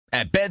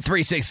At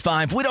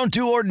Bet365, we don't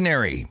do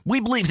ordinary. We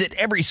believe that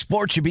every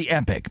sport should be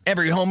epic.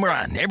 Every home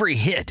run, every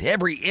hit,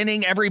 every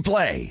inning, every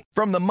play.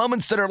 From the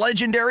moments that are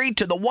legendary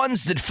to the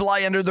ones that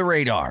fly under the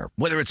radar.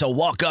 Whether it's a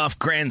walk-off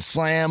grand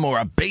slam or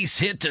a base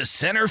hit to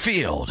center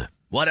field.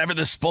 Whatever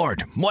the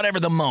sport, whatever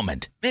the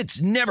moment.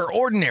 It's never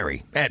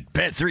ordinary at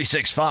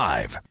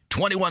Bet365.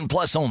 21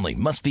 plus only.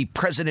 Must be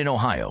present in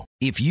Ohio.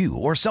 If you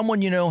or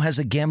someone you know has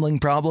a gambling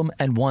problem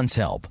and wants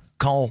help,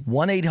 call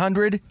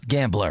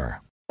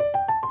 1-800-GAMBLER.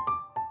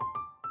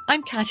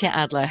 I'm Katya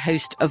Adler,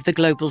 host of The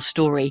Global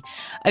Story.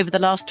 Over the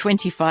last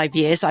 25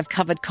 years, I've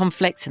covered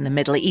conflicts in the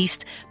Middle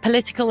East,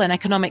 political and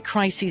economic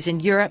crises in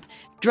Europe,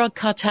 drug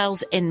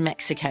cartels in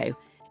Mexico.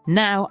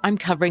 Now I'm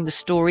covering the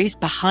stories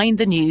behind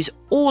the news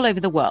all over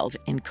the world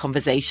in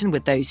conversation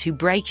with those who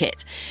break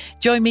it.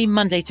 Join me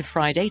Monday to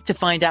Friday to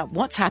find out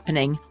what's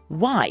happening,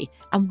 why,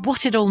 and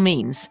what it all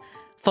means.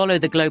 Follow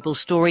The Global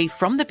Story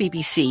from the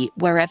BBC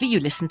wherever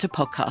you listen to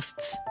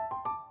podcasts.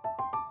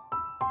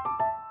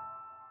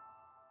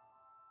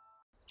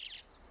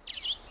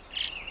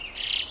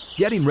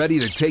 Getting ready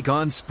to take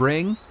on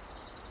spring?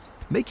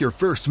 Make your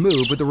first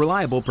move with the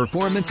reliable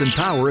performance and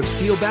power of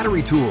Steel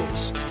battery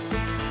tools.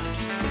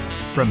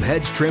 From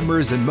hedge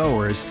trimmers and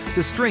mowers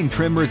to string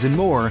trimmers and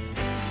more,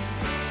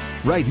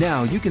 right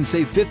now you can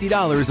save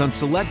 $50 on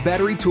select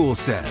battery tool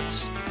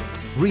sets.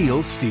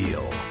 Real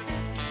Steel.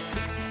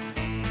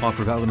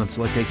 Offer valid on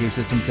select AK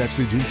system sets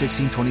through June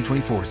 16,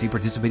 2024. See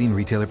participating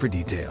retailer for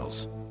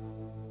details.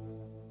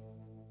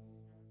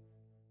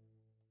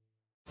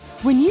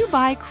 When you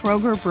buy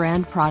Kroger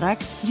brand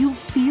products, you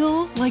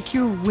feel like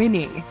you're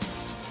winning.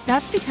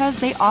 That's because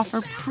they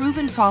offer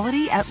proven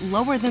quality at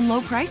lower than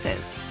low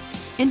prices.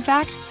 In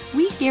fact,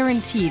 we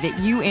guarantee that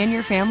you and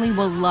your family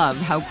will love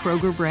how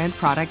Kroger brand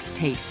products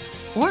taste,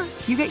 or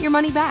you get your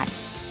money back.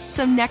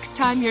 So next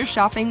time you're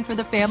shopping for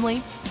the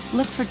family,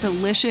 look for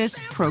delicious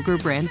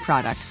Kroger brand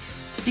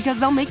products, because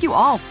they'll make you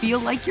all feel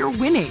like you're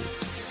winning.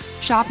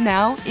 Shop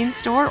now,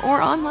 in-store,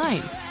 or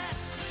online.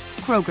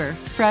 Kroger,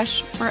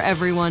 fresh for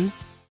everyone.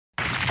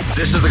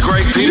 This is the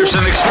Greg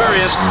Peterson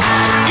experience.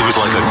 He was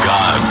like a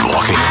god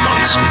walking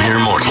amongst mere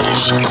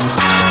mortals.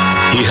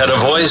 He had a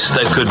voice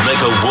that could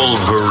make a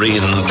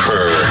wolverine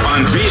purr.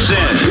 On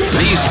VSiN,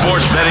 the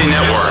Sports Betting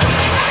Network.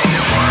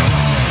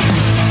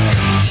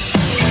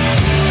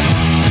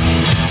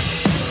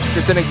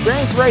 It's an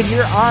experience right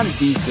here on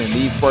VSiN,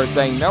 the Sports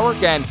Betting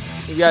Network, and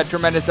we've got a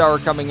tremendous hour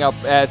coming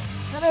up as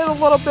and a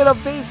little bit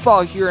of baseball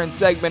here in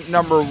segment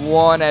number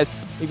one, as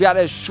we've got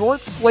a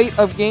short slate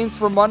of games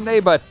for Monday,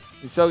 but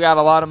we still got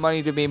a lot of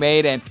money to be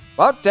made, and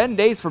about 10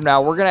 days from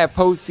now, we're going to have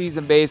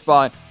postseason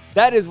baseball, and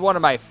that is one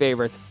of my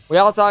favorites. We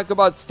all talk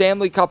about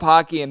Stanley Cup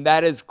hockey, and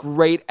that is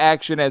great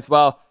action as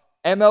well.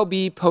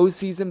 MLB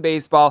postseason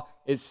baseball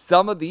is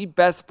some of the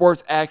best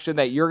sports action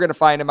that you're going to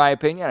find, in my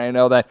opinion. I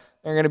know that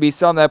there are going to be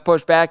some that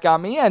push back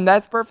on me, and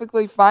that's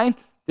perfectly fine.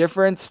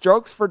 Different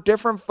strokes for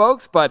different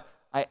folks, but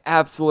I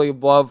absolutely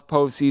love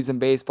postseason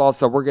baseball,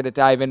 so we're going to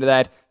dive into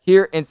that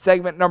here in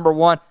segment number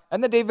one.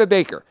 And then David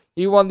Baker.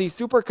 He won the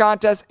Super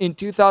Contest in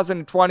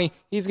 2020.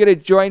 He's going to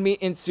join me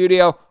in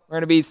studio. We're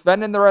going to be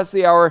spending the rest of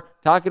the hour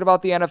talking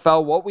about the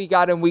NFL, what we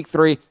got in Week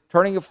 3,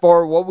 turning it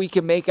forward, what we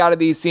can make out of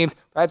these teams,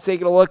 perhaps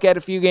taking a look at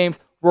a few games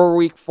for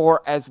Week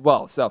 4 as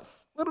well. So a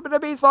little bit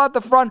of baseball at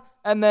the front,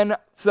 and then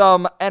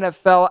some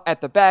NFL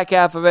at the back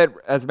half of it.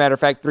 As a matter of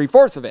fact,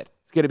 3/4 of it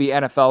is going to be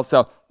NFL.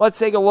 So let's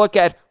take a look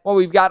at what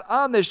we've got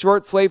on this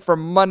short slate for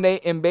Monday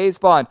in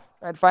baseball and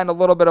try to find a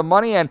little bit of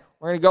money. And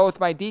we're going to go with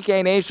my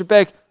DK Nation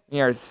pick. We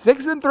are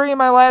 6-3 in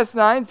my last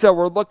 9, so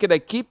we're looking to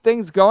keep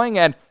things going.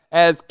 And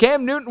as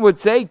Cam Newton would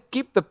say,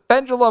 keep the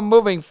pendulum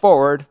moving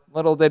forward.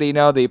 Little did he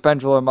know the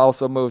pendulum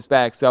also moves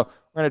back. So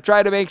we're going to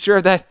try to make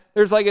sure that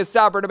there's like a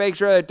stopper to make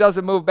sure that it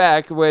doesn't move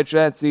back, which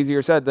that's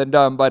easier said than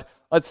done. But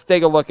let's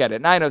take a look at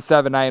it.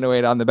 907,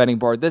 908 on the betting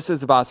board. This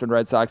is the Boston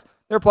Red Sox.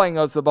 They're playing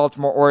against the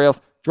Baltimore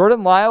Orioles.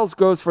 Jordan Lyles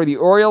goes for the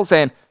Orioles,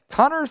 and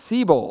Connor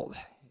Siebold.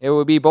 It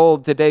would be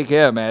bold to take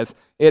him, as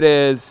it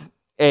is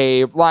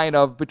a line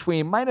of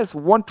between minus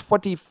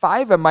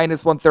 125 and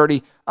minus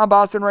 130 on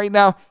Boston right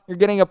now. You're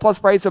getting a plus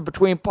price of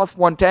between plus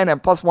 110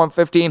 and plus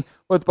 115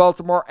 with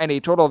Baltimore, and a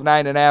total of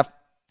 9.5.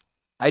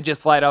 I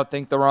just flat out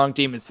think the wrong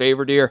team is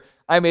favored here.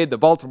 I made the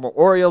Baltimore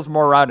Orioles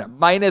more around a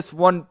minus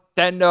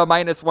 110 to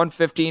minus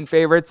 115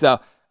 favorite,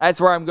 so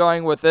that's where I'm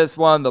going with this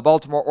one, the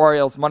Baltimore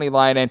Orioles money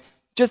line. And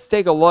just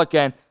take a look,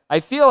 and I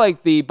feel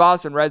like the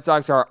Boston Red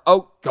Sox are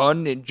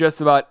outgunned in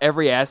just about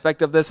every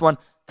aspect of this one.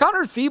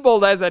 Connor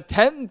Siebold has a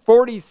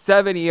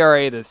 10.47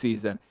 ERA this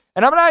season.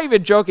 And I'm not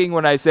even joking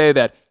when I say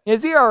that.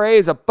 His ERA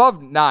is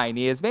above 9.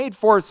 He has made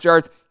 4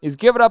 starts. He's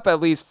given up at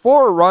least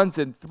 4 runs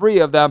in 3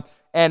 of them.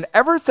 And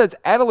ever since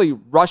Adley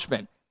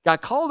Rutschman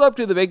got called up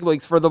to the big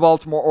leagues for the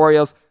Baltimore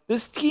Orioles,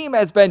 this team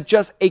has been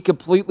just a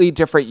completely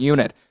different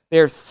unit.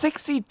 They're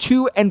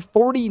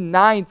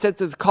 62-49 since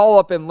his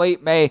call-up in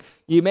late May.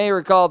 You may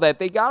recall that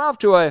they got off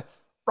to a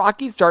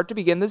rocky start to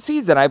begin the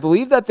season. I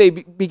believe that they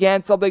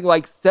began something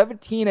like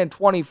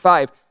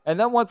 17-25, and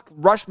then once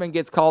Rutschman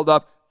gets called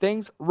up,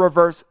 things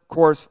reverse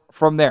course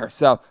from there.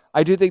 So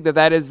I do think that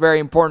that is very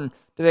important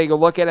to take a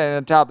look at it. And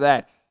on top of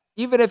that,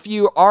 even if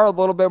you are a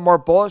little bit more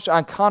bullish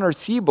on Connor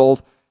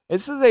Siebold,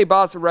 this is a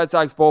Boston Red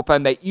Sox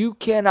bullpen that you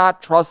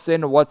cannot trust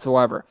in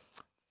whatsoever.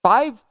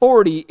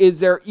 5.40 is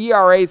their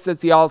ERA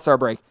since the All-Star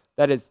break.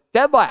 That is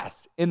dead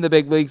last in the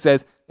big leagues,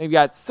 as they've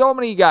got so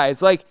many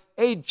guys like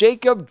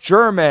Jacob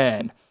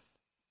German,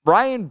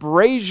 Ryan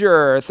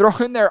Brazier,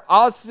 throwing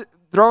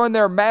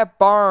their Matt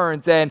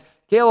Barnes, and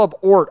Caleb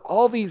Ort.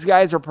 All these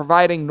guys are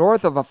providing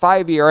north of a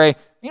 5 ERA.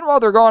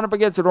 Meanwhile, they're going up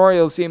against an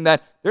Orioles team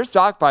that they're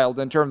stockpiled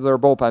in terms of their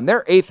bullpen.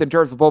 They're 8th in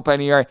terms of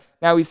bullpen ERA.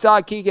 Now, we saw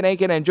Keegan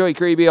Aiken and Joey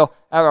Krehbiel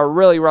have a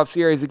really rough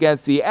series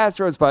against the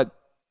Astros, but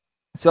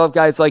still have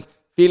guys like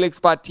Felix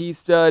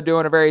Bautista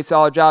doing a very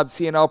solid job.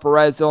 Cionel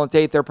Perez, Dylan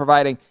Tate, they're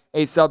providing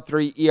a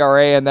sub-3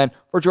 ERA. And then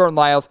for Jordan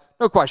Lyles,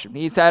 no question,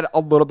 he's had a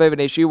little bit of an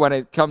issue when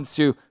it comes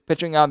to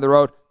pitching on the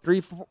road.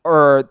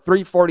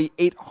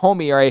 3.48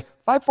 home ERA,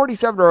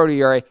 5.47 road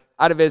ERA.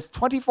 Out of his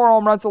 24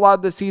 home runs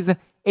allowed this season,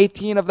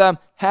 18 of them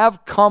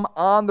have come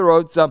on the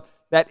road. So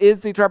that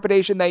is the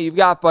trepidation that you've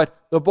got, but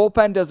the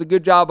bullpen does a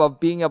good job of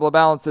being able to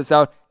balance this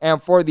out.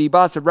 And for the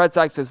Boston Red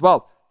Sox as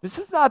well, this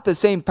is not the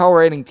same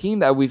power hitting team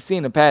that we've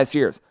seen in past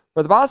years.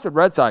 For the Boston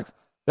Red Sox,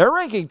 they're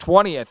ranking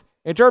 20th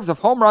in terms of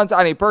home runs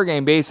on a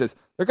per-game basis.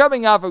 They're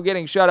coming off of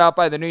getting shut out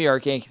by the New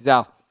York Yankees.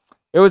 Now,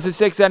 it was a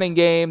 6-inning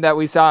game that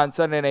we saw on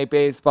Sunday Night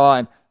Baseball,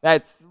 and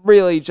that's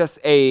really just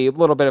a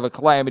little bit of a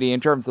calamity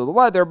in terms of the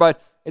weather,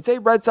 but it's a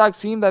Red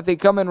Sox team that they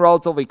come in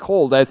relatively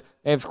cold, as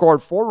they have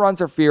scored 4 runs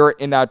or fewer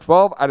in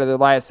 12 out of their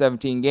last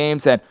 17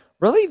 games, and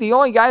really the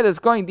only guy that's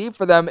going deep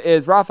for them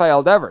is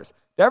Rafael Devers.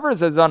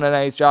 Devers has done a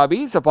nice job.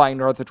 He's supplying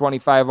north of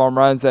 25 home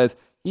runs, as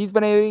he's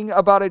been hitting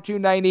about a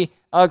 290.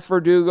 Alex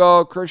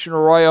Verdugo, Christian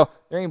Arroyo,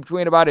 they're in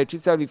between about a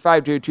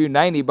 275 to a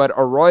 290, but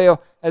Arroyo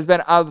has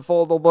been out of the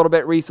fold a little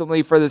bit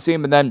recently for the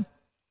team, and then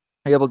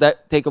you're able to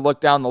take a look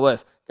down the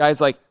list.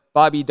 Guys like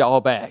Bobby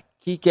Dahlbeck,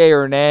 Kike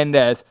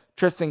Hernandez,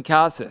 Tristan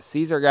Casas.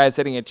 These are guys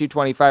hitting at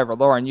 225 or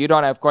lower, and you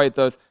don't have quite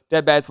those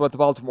dead bats with the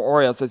Baltimore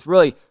Orioles. It's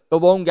really the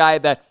lone guy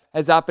that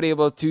has not been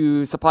able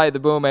to supply the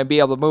boom and be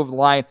able to move the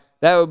line.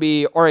 That would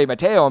be Jorge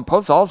Mateo, and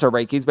post All-Star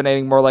break, he's been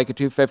hitting more like a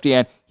 250,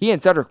 and he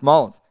and Cedric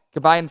Mullins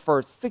combined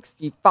for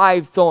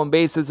 65 stolen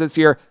bases this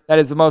year. That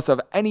is the most of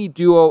any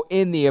duo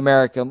in the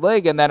American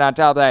League, and then on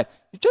top of that,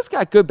 you just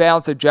got good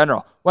balance in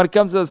general when it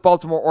comes to this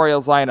Baltimore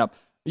Orioles lineup.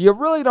 You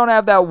really don't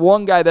have that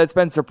one guy that's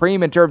been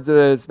supreme in terms of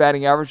his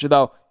batting average,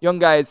 though. Young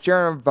guys,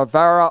 Jaron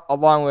Rivera,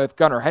 along with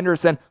Gunnar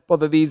Henderson,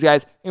 both of these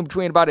guys in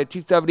between about a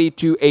 270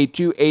 to a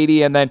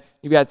 280, and then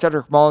you've got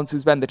Cedric Mullins,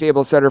 who's been the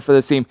table setter for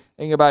this team,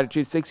 thinking about a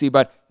 260,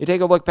 but you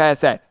take a look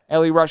past that.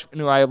 Ellie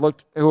Rushman,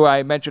 who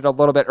I mentioned a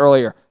little bit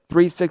earlier,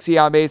 360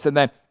 on base, and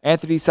then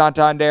Anthony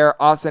Santander,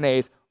 Austin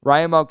Hayes,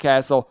 Ryan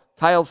Mountcastle,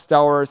 Kyle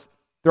Stowers,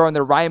 throwing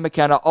their Ryan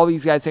McKenna, all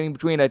these guys hitting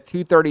between a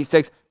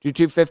 236 to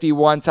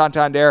 251.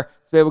 Santander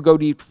has been able to go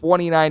deep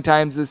 29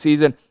 times this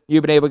season.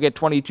 You've been able to get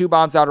 22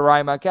 bombs out of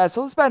Ryan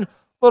Mountcastle. It's been a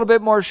little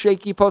bit more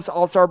shaky post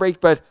All-Star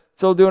break, but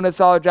still doing a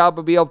solid job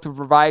of being able to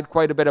provide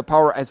quite a bit of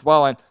power as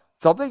well. And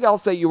something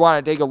else that you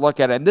want to take a look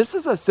at, and this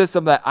is a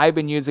system that I've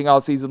been using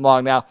all season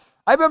long now.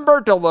 I've been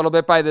burnt a little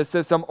bit by this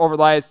system over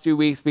the last 2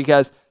 weeks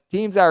because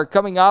teams that are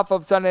coming off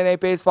of Sunday Night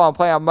Baseball and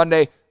play on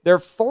Monday, they're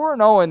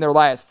 4-0 in their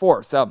last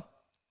 4. So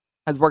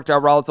has worked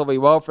out relatively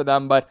well for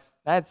them. But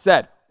that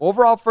said,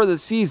 overall for the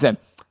season,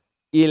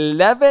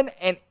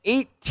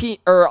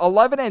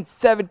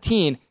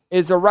 11-17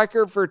 is a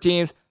record for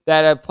teams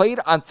that have played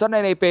on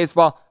Sunday Night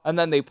Baseball and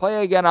then they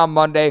play again on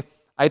Monday.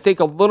 I think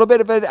a little bit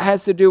of it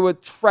has to do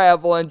with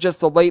travel and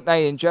just a late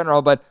night in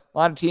general, but a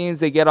lot of teams,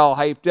 they get all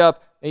hyped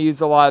up. They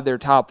use a lot of their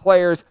top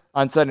players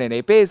on Sunday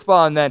Night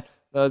Baseball, and then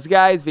those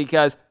guys,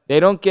 because they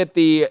don't get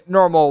the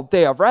normal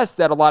day of rest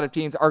that a lot of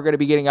teams are going to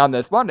be getting on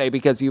this Monday,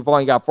 because you've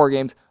only got 4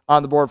 games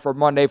on the board for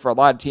Monday. For a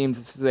lot of teams,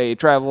 this is a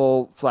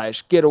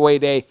travel/getaway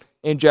day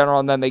in general,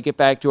 and then they get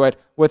back to it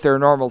with their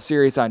normal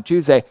series on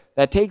Tuesday.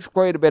 That takes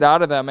quite a bit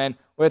out of them, and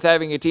with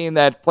having a team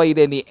that played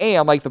in the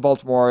AM like the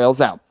Baltimore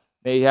Orioles now,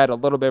 they had a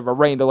little bit of a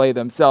rain delay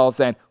themselves,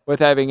 and with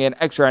having an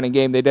extra inning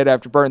game, they did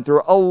have to burn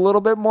through a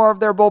little bit more of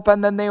their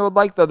bullpen than they would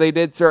like, though they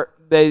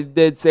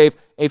did save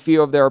a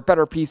few of their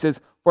better pieces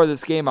for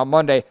this game on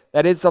Monday.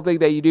 That is something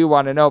that you do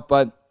want to note,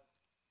 but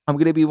I'm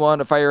going to be willing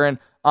to fire in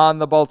on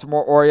the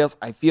Baltimore Orioles.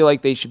 I feel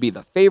like they should be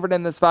the favorite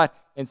in this spot.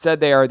 Instead,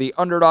 they are the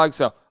underdog,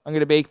 so I'm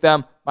going to make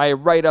them my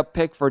write-up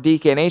pick for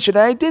DK Nation.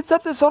 And I did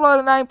set this total at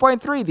a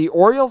 9.3. The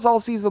Orioles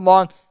all season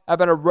long have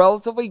been a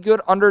relatively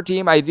good under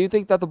team. I do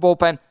think that the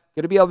bullpen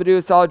going to be able to do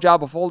a solid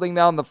job of holding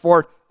down the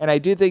fort, and I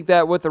do think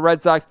that with the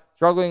Red Sox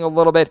struggling a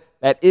little bit,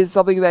 that is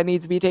something that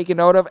needs to be taken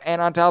note of.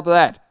 And on top of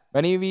that,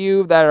 many of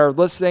you that are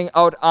listening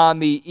out on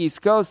the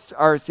East Coast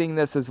are seeing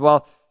this as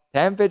well.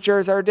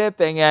 Temperatures are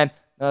dipping, and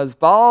those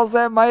balls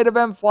that might have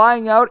been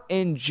flying out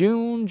in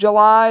June,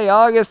 July,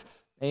 August,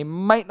 they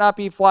might not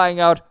be flying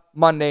out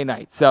Monday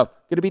night. So,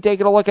 going to be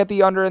taking a look at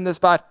the under in this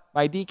spot.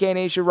 My DK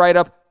Nation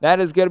write-up, that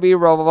is going to be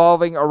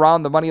revolving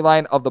around the money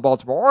line of the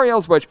Baltimore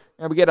Orioles, which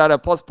we're going to get at a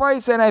plus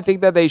price, and I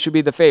think that they should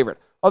be the favorite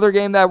Other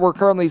game that we're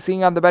currently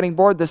seeing on the betting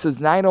board, this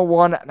is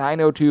 901,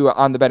 902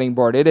 on the betting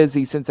board. It is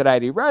the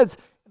Cincinnati Reds.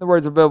 In the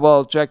words of Bill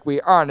Belichick, we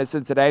are on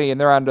Cincinnati, and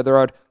they're onto the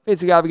road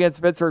facing off against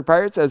the Pittsburgh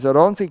Pirates, as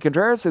Odonsi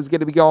Contreras is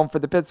going to be going for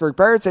the Pittsburgh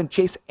Pirates, and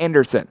Chase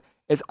Anderson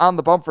is on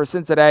the bump for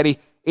Cincinnati.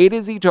 A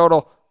to Z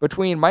total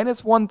between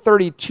minus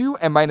 132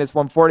 and minus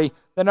 140.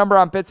 The number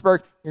on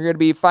Pittsburgh, you're going to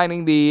be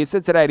finding the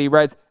Cincinnati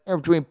Reds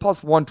between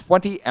plus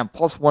 120 and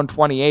plus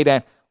 128.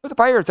 And with the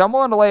Pirates, I'm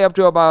willing to lay up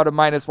to about a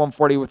minus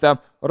 140 with them.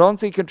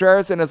 Odonsi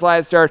Contreras in his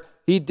last start,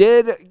 he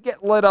did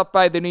get lit up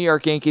by the New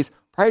York Yankees.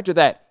 Prior to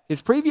that,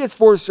 his previous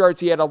 4 starts,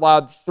 he had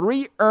allowed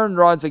 3 earned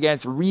runs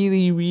against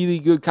really, really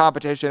good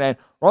competition. And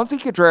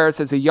Odonsi Contreras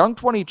is a young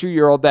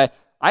 22-year-old that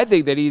I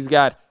think that he's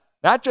got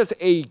not just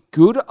a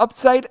good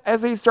upside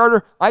as a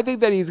starter, I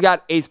think that he's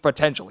got ace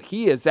potential.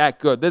 He is that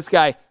good. This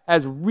guy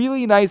has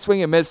really nice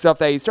swing and miss stuff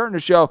that he's starting to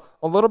show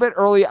a little bit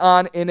early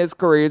on in his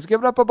career. He's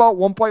given up about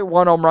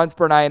 1.1 home runs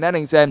per 9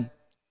 innings, and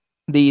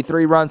the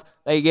 3 runs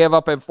that he gave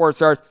up in 4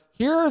 starts.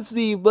 Here's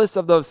the list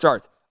of those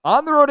starts.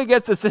 On the road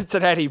against the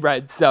Cincinnati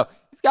Reds, so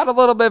he's got a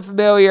little bit of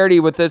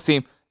familiarity with this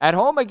team. At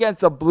home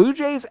against the Blue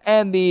Jays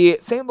and the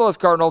St. Louis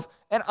Cardinals,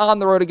 and on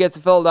the road against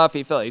the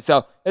Philadelphia Phillies.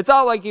 So it's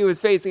not like he was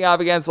facing off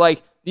against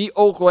like the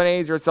Oakland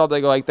A's or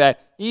something like that.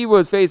 He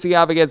was facing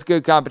off against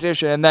good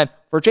competition. And then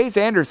for Chase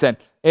Anderson,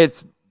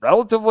 it's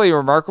relatively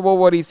remarkable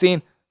what he's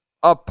seen.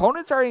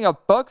 Opponents are hitting a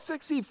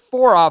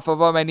 $1.64 off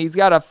of him, and he's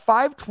got a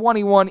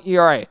 5.21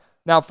 ERA.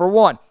 Now, for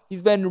one,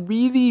 he's been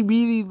really,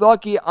 really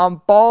lucky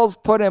on balls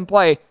put in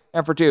play.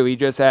 And for 2, he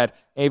just had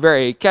a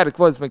very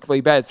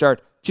cataclysmically bad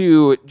start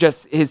to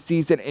just his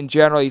season in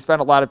general. He spent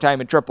a lot of time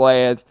in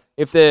AAA.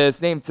 If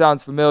this name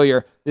sounds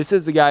familiar, this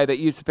is the guy that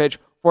used to pitch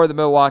for the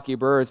Milwaukee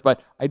Brewers,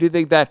 but I do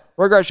think that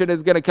regression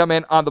is going to come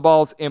in on the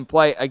balls in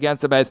play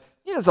against him, as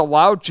he has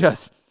allowed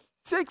just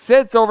 6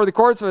 hits over the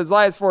course of his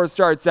last 4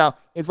 starts. Now,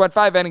 he's went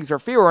 5 innings or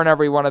fewer in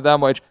every one of them,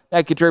 which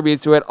that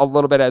contributes to it a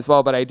little bit as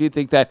well, but I do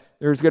think that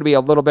there's going to be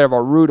a little bit of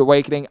a rude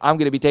awakening. I'm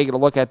going to be taking a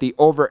look at the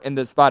over in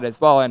this spot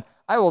as well, and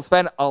I will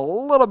spend a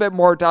little bit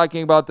more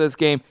talking about this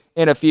game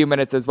in a few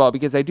minutes as well,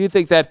 because I do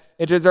think that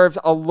it deserves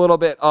a little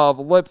bit of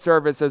lip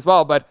service as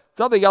well. But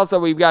something else that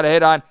we've got to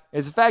hit on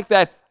is the fact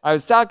that I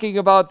was talking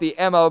about the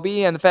MLB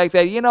and the fact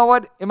that, you know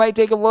what, it might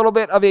take a little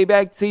bit of a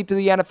back seat to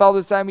the NFL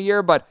this time of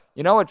year, but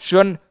you know it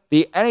shouldn't.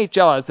 The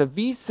NHL has a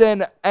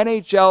VSiN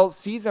NHL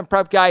season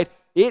prep guide.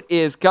 It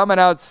is coming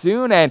out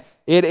soon, and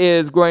it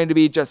is going to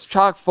be just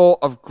chock full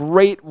of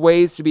great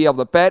ways to be able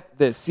to bet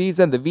this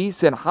season. The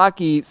VSiN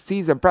Hockey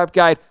Season Prep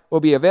Guide will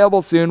be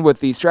available soon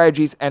with the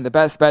strategies and the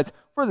best bets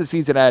for the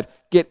season ahead.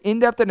 Get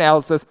in-depth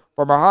analysis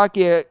from our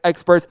hockey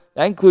experts.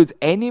 That includes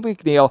Andy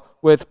McNeil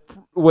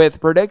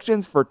with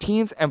predictions for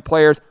teams and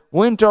players,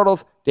 win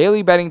totals,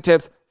 daily betting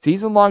tips,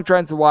 season-long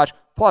trends to watch,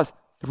 plus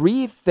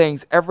 3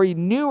 things every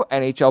new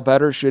NHL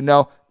bettor should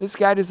know. This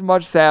guide is a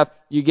must-have.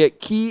 You get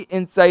key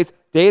insights,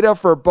 data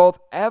for both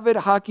avid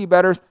hockey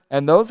bettors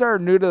and those that are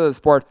new to the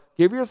sport.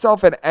 Give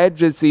yourself an edge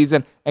this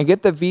season and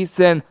get the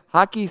VSiN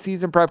Hockey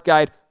Season Prep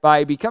Guide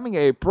by becoming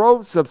a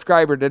pro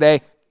subscriber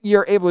today.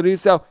 You're able to do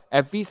so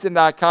at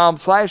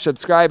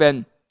vsin.com/subscribe,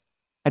 and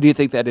I do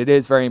think that it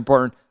is very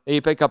important that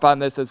you pick up on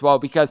this as well,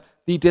 because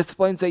the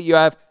disciplines that you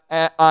have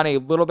on a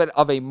little bit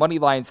of a money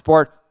line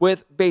sport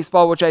with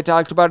baseball, which I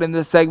talked about in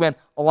this segment,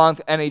 along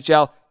with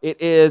NHL, it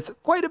is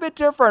quite a bit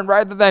different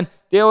rather than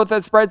deal with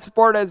a spread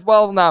sport as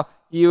well. Now,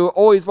 you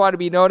always want to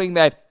be noting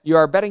that you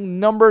are betting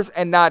numbers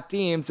and not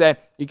teams, and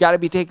you got to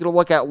be taking a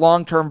look at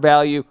long-term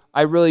value.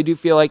 I really do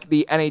feel like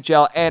the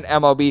NHL and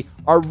MLB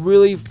are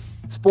really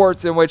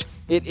sports in which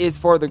it is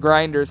for the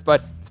grinders.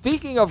 But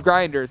speaking of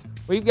grinders,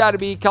 we've got to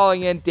be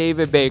calling in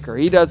David Baker.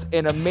 He does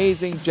an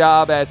amazing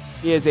job, as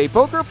he is a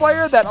poker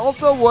player that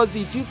also was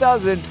the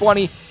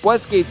 2020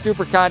 Westgate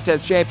Super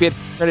Contest champion.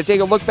 We're going to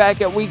take a look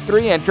back at Week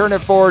 3 and turn it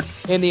forward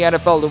in the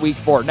NFL to Week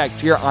 4 next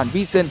here on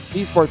VSiN,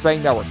 the Sports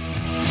Betting Network.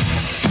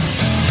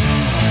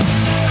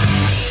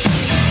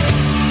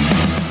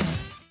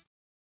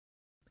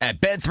 At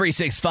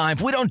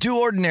Bet365, we don't do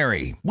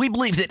ordinary. We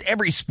believe that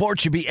every sport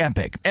should be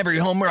epic. Every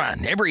home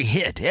run, every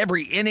hit,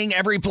 every inning,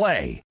 every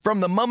play. From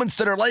the moments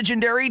that are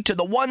legendary to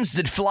the ones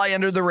that fly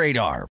under the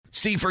radar.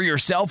 See for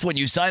yourself when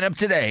you sign up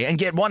today and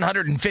get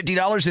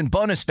 $150 in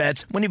bonus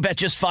bets when you bet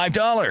just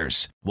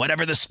 $5.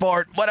 Whatever the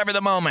sport, whatever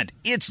the moment,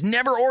 it's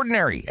never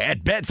ordinary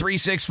at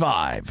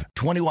Bet365.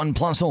 21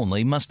 plus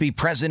only. Must be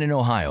present in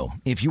Ohio.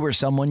 If you or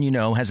someone you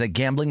know has a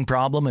gambling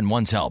problem and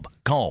wants help,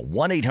 call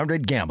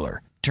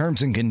 1-800-GAMBLER.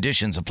 Terms and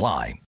conditions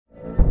apply.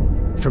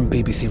 From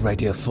BBC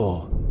Radio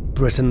 4,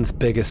 Britain's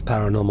biggest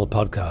paranormal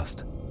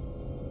podcast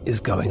is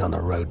going on a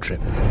road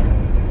trip.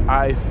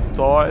 I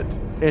thought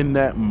in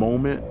that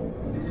moment,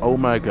 oh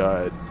my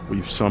God,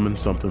 we've summoned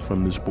something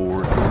from this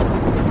board.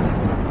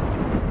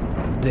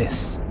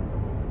 This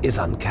is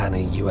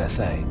Uncanny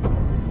USA.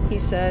 He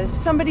says,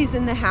 somebody's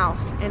in the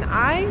house, and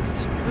I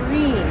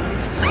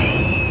screamed.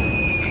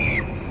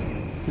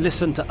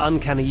 Listen to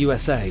Uncanny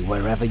USA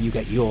wherever you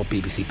get your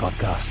BBC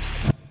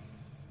podcasts,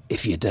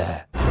 if you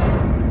dare.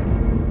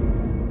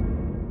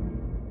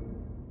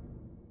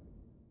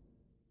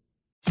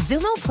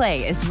 Xumo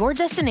Play is your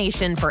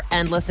destination for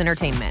endless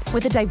entertainment.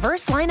 With a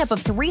diverse lineup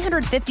of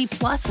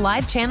 350-plus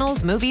live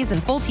channels, movies,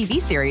 and full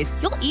TV series,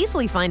 you'll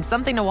easily find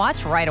something to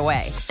watch right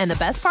away. And the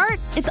best part?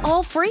 It's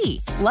all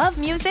free. Love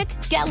music?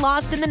 Get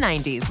lost in the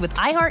 90s with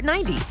iHeart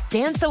 90s.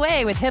 Dance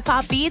away with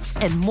hip-hop beats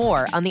and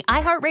more on the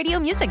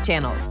iHeartRadio music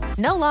channels.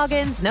 No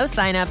logins, no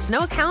signups,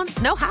 no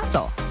accounts, no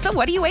hassle. So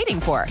what are you waiting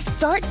for?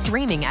 Start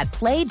streaming at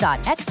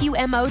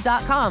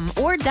play.xumo.com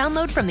or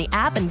download from the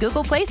app and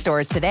Google Play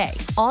stores today.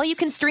 All you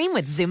can stream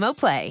with Xumo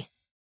Play.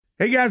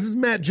 Hey guys, this is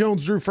Matt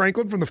Jones, Drew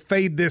Franklin from the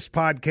Fade This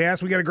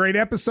podcast. We got a great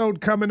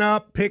episode coming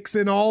up, picks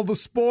in all the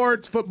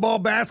sports, football,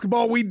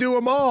 basketball, we do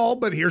them all,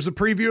 but here's a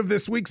preview of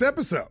this week's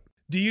episode.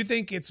 Do you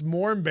think it's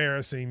more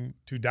embarrassing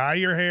to dye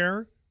your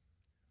hair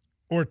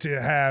or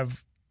to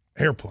have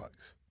hair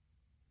plugs?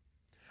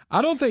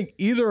 I don't think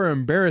either are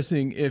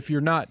embarrassing if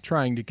you're not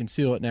trying to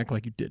conceal it and act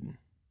like you didn't.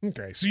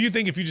 Okay, so you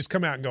think if you just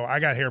come out and go, I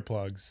got hair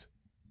plugs.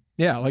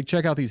 Yeah, like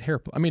check out these hair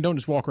plugs. I mean, don't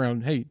just walk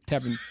around, hey,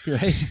 tapping,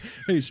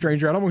 hey,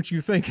 stranger, I don't want you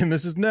thinking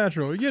this is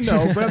natural. You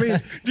know, but I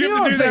mean, do you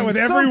have to do that with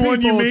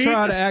everyone you meet?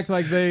 Try to act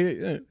like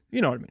they,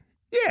 you know what I mean?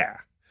 Yeah.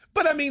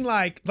 But I mean,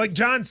 like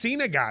John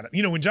Cena got it.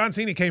 You know, when John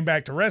Cena came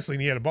back to wrestling,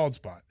 he had a bald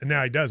spot, and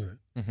now he doesn't.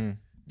 Mm-hmm.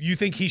 You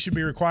think he should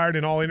be required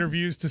in all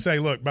interviews to say,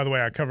 look, by the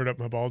way, I covered up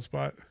my bald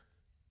spot?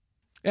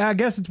 Yeah, I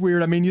guess it's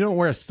weird. I mean, you don't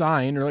wear a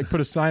sign or like put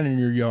a sign in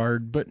your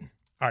yard, but.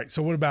 All right,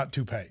 so what about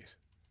toupees?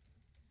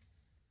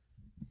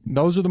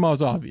 Those are the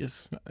most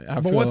obvious.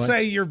 But let's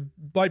say you're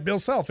like Bill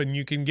Self and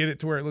you can get it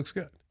to where it looks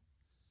good.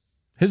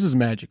 His is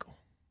magical.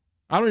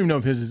 I don't even know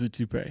if his is a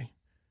toupee.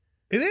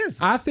 It is.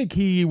 I think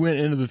he went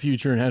into the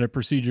future and had a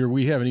procedure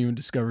we haven't even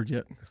discovered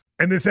yet.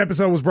 And this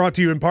episode was brought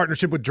to you in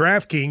partnership with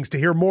DraftKings. To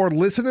hear more,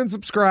 listen and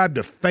subscribe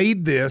to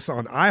Fade This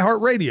on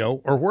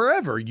iHeartRadio or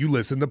wherever you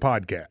listen to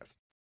podcasts.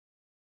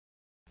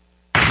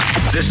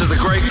 This is the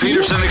Greg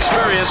Peterson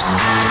experience.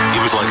 He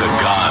was like a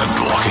god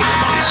walking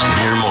amongst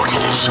mere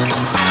mortals.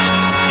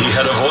 He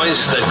had a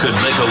voice that could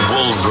make a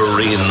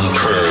Wolverine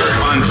purr.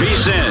 On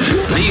VSiN,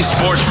 the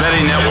Sports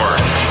Betting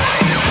Network.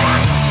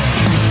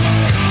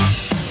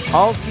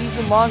 All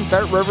season long,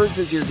 BetRivers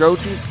is your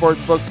go-to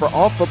sportsbook for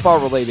all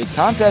football-related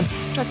content.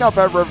 Check out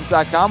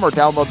BetRivers.com or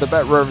download the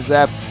BetRivers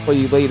app for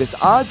the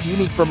latest odds,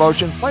 unique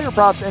promotions, player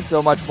props, and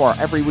so much more.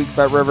 Every week,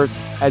 BetRivers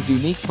has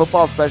unique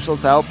football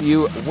specials to help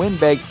you win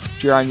big.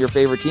 Cheer on your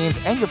favorite teams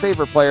and your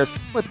favorite players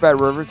with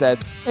BetRivers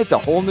as it's a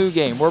whole new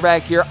game. We're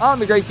back here on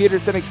the Greg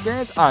Peterson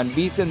Experience on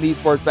VSiN, the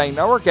Sports Betting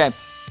Network. And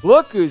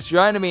look who's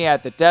joining me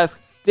at the desk,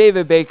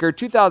 David Baker,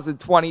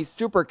 2020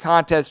 Super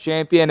Contest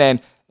champion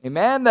and a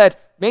man that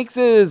makes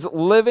his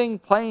living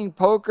playing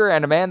poker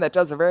and a man that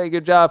does a very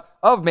good job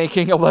of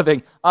making a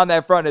living on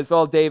that front as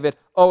well. David,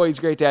 always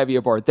great to have you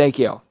aboard. Thank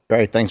you.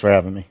 Great. Thanks for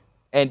having me.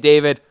 And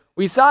David,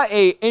 we saw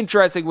a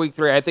interesting week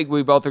 3. I think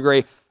we both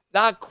agree.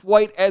 Not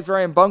quite as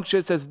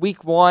rambunctious as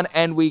week 1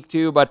 and week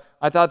 2, but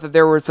I thought that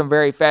there were some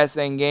very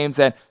fascinating games.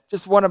 And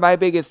just one of my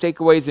biggest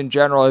takeaways in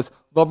general is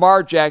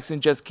Lamar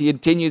Jackson just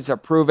continues to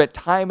prove it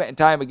time and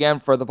time again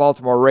for the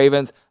Baltimore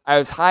Ravens. I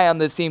was high on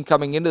this team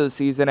coming into the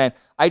season, and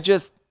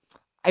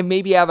I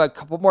maybe have a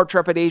couple more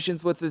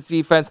trepidations with this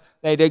defense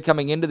than I did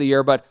coming into the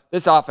year, but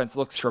this offense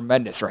looks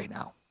tremendous right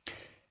now.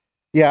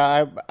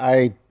 Yeah,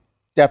 I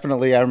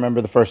definitely, I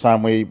remember the first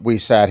time we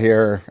sat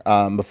here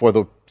before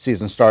the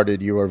season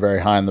started, you were very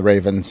high on the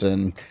Ravens,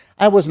 and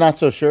I was not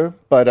so sure,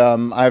 but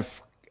I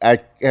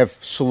have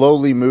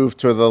slowly moved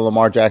to the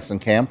Lamar Jackson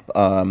camp.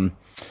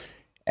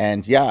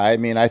 And yeah, I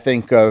mean, I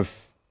think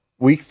of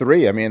week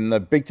 3, I mean, the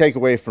big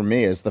takeaway for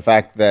me is the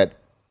fact that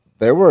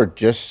there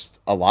was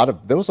a lot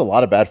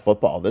of bad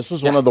football. This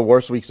was one of the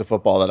worst weeks of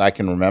football that I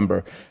can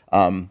remember.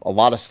 A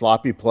lot of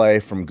sloppy play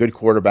from good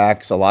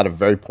quarterbacks, a lot of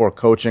very poor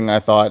coaching, I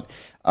thought.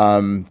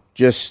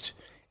 Just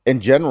in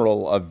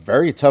general, a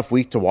very tough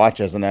week to watch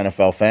as an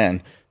NFL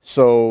fan.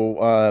 So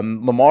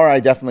Lamar, I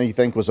definitely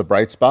think was a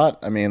bright spot.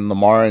 I mean,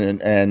 Lamar and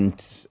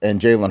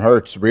Jalen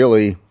Hurts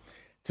really,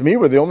 to me,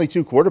 were the only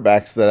 2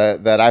 quarterbacks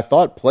that I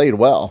thought played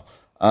well.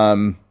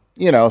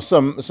 You know,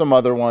 some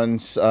other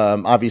ones,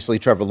 obviously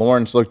Trevor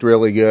Lawrence looked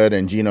really good,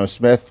 and Geno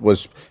Smith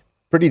was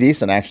pretty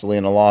decent actually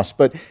in a loss.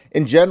 But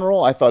in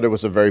general, I thought it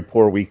was a very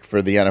poor week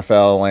for the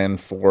NFL and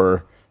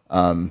for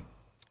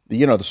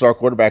the star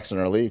quarterbacks in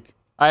our league.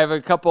 I have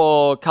a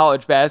couple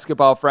college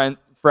basketball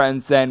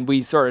friends, and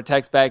we sort of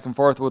text back and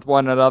forth with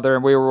one another,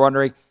 and we were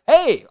wondering,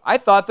 hey, I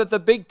thought that the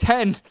Big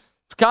Ten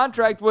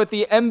contract with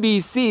the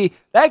NBC,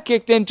 that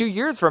kicked in 2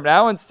 years from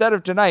now instead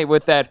of tonight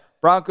with that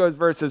Broncos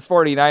versus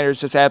 49ers,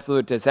 just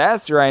absolute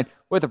disaster. And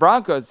with the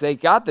Broncos, they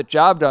got the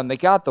job done. They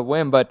got the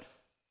win. But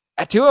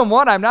at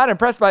 2-1, I'm not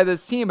impressed by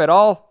this team at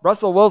all.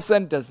 Russell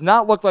Wilson does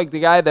not look like the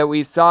guy that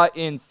we saw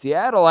in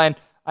Seattle. And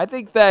I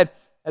think that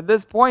at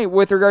this point,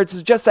 with regards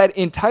to just that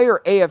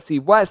entire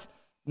AFC West,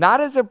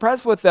 not as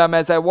impressed with them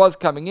as I was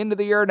coming into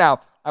the year.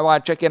 Now, I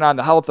want to check in on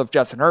the health of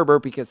Justin Herbert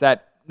because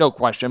that, no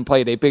question,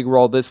 played a big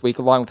role this week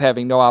along with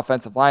having no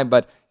offensive line.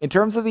 But in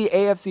terms of the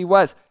AFC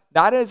West,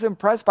 not as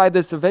impressed by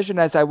this division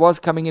as I was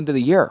coming into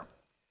the year.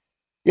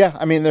 Yeah,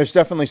 I mean, there's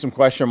definitely some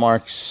question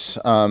marks.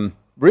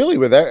 really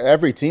with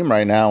every team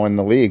right now in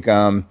the league.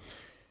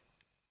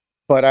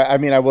 But I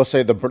mean, I will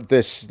say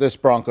this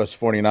Broncos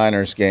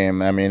 49ers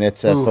game, I mean,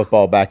 it's at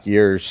football back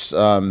years.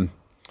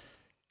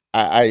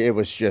 It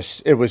was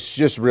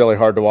just really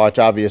hard to watch.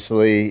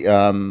 Obviously,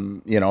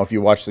 if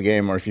you watch the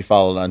game or if you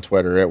followed on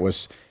Twitter, it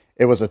was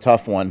a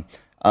tough one.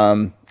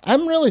 I'm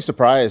really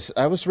surprised.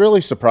 I was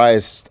really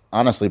surprised,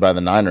 honestly, by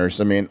the Niners.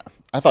 I mean,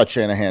 I thought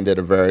Shanahan did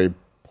a very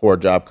poor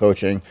job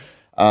coaching.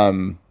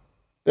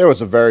 There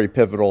was a very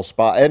pivotal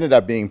spot. It ended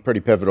up being pretty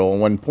pivotal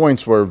when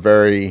points were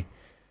very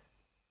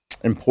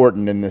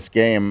important in this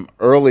game.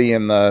 Early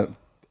near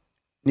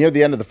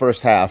the end of the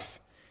first half,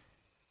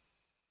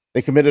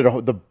 they committed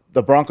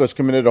the Broncos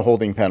committed a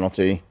holding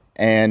penalty,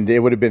 and it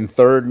would have been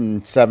 3rd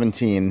and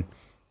 17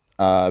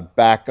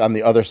 back on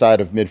the other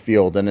side of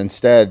midfield. And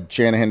instead,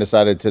 Shanahan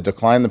decided to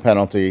decline the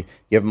penalty,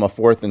 give them a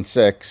 4th and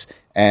 6,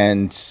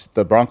 and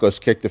the Broncos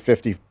kicked a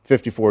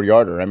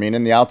 54-yarder. I mean,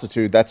 in the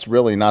altitude, that's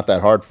really not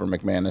that hard for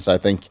McManus, I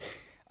think.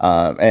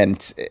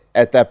 And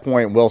at that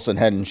point, Wilson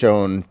hadn't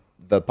shown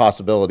the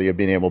possibility of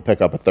being able to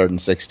pick up a 3rd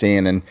and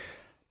 16. And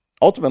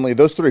ultimately,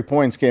 those 3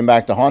 points came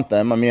back to haunt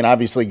them. I mean,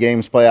 obviously,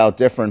 games play out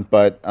different,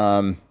 but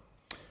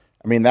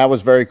I mean, that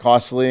was very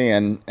costly,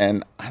 and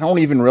I don't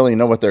even really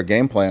know what their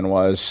game plan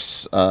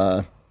was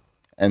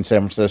in San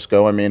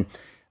Francisco. I mean,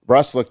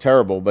 Russ looked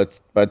terrible, but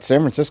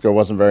San Francisco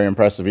wasn't very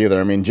impressive either.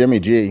 I mean, Jimmy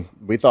G,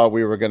 we thought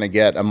we were going to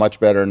get a much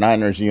better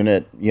Niners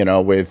unit,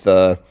 with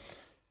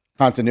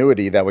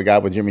continuity that we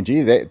got with Jimmy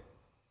G.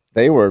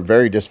 They were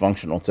very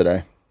dysfunctional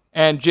today.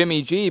 And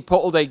Jimmy G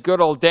pulled a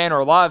good old Dan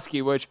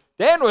Orlovsky, which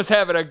Dan was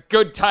having a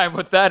good time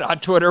with that on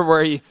Twitter,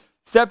 where he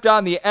stepped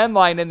on the end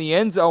line in the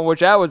end zone, which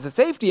that was a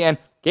safety, and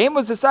game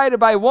was decided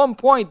by 1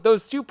 point.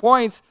 Those 2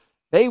 points,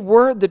 they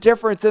were the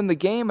difference in the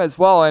game as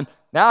well. And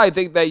now I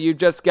think that you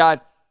just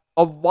got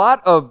a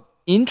lot of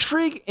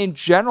intrigue in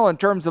general in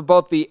terms of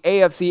both the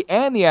AFC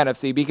and the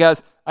NFC,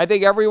 because I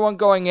think everyone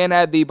going in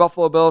had the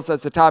Buffalo Bills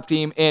as the top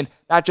team in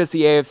not just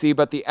the AFC,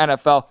 but the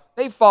NFL.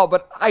 They fall,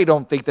 but I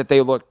don't think that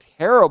they look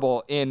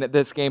terrible in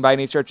this game by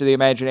any stretch of the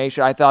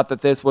imagination. I thought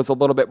that this was a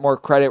little bit more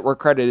credit where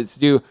credit is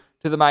due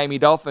to the Miami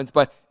Dolphins,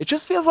 but it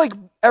just feels like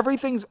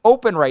everything's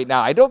open right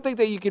now. I don't think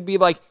that you could be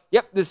like,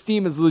 yep, this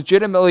team is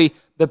legitimately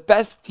the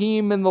best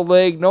team in the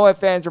league, no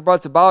ifs, ands, or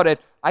buts about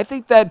it. I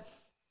think that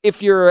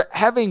if you're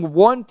having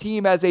one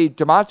team as a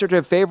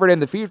demonstrative favorite in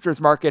the futures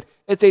market,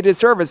 it's a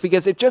disservice,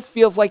 because it just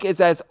feels like it's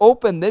as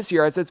open this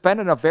year as it's been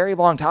in a very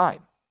long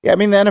time. Yeah, I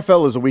mean, the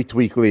NFL is a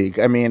week-to-week league.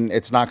 I mean,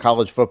 it's not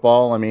college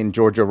football. I mean,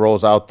 Georgia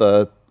rolls out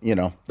the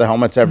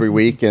helmets every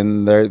week,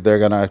 and they're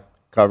going to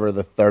cover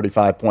the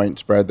 35-point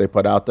spread they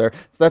put out there.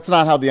 So that's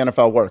not how the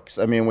NFL works.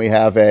 I mean, we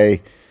have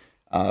a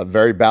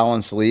very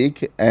balanced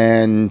league,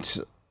 and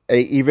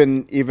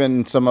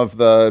even some of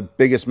the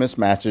biggest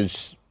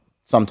mismatches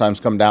sometimes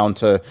come down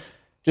to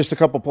just a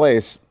couple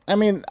plays. I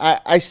mean,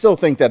 I still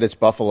think that it's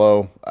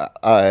Buffalo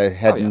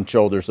head and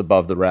shoulders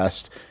above the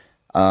rest.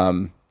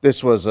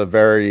 This was a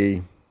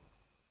very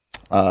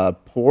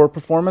poor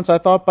performance, I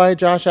thought, by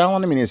Josh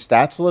Allen. I mean, his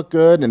stats look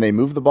good, and they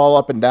move the ball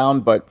up and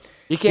down, but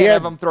you can't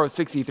have him throw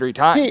 63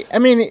 times.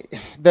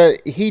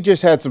 He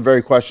just had some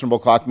very questionable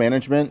clock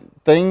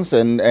management things,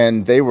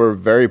 and they were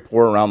very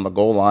poor around the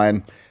goal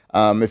line.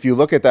 If you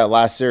look at that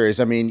last series,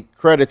 I mean,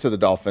 credit to the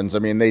Dolphins. I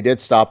mean, they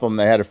did stop them.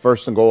 They had a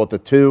 1st and goal at the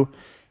 2.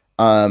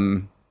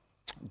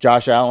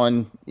 Josh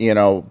Allen,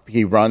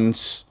 he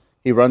runs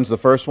the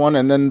first one,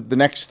 and then the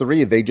next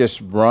 3, they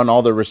just run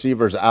all the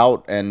receivers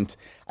out. And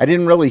I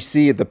didn't really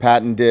see the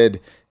patented,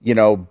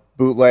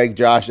 bootleg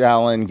Josh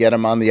Allen, get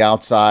him on the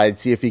outside,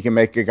 see if he can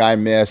make a guy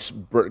miss,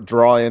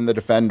 draw in the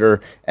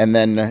defender, and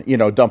then,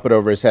 dump it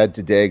over his head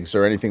to Diggs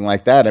or anything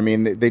like that. I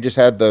mean, they just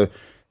had the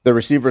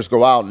receivers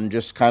go out and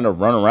just kind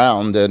of run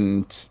around,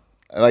 and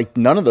like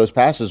none of those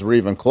passes were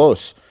even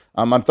close.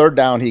 On 3rd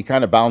down, he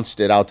kind of bounced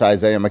it out to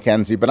Isaiah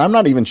McKenzie, but I'm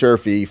not even sure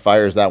if he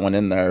fires that one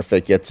in there, if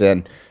it gets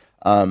in.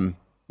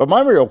 But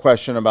my real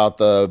question about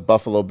the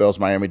Buffalo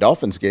Bills-Miami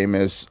Dolphins game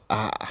is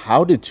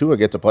how did Tua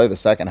get to play the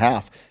second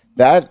half?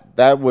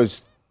 That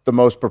was the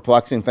most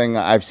perplexing thing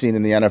I've seen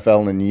in the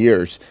NFL in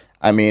years.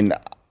 I mean,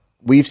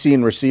 we've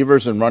seen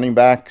receivers and running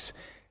backs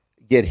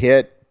get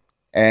hit,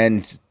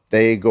 and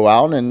they go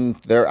out and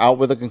they're out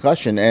with a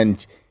concussion.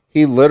 And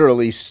he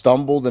literally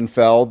stumbled and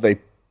fell. They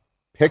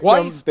picked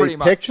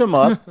him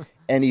up,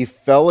 and he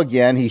fell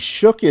again. He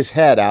shook his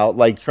head out,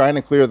 like trying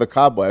to clear the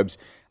cobwebs.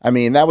 I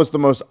mean, that was the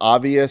most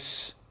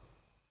obvious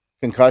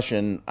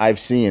concussion I've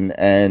seen,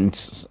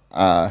 and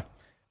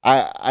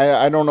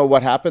I don't know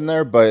what happened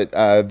there, but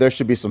there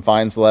should be some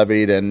fines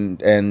levied, and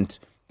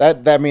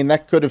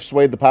that could have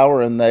swayed the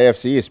power in the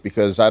AFC East,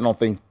 because I don't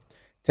think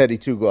Teddy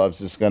Two Gloves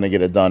is going to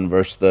get it done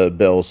versus the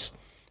Bills.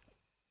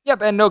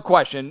 Yep, and no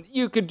question,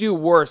 you could do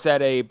worse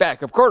at a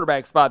backup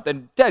quarterback spot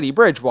than Teddy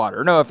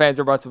Bridgewater. No offense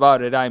or buts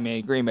about it. I'm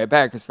a Green Bay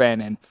Packers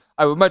fan, and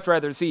I would much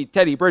rather see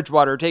Teddy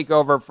Bridgewater take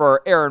over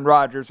for Aaron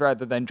Rodgers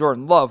rather than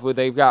Jordan Love, who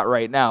they've got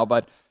right now,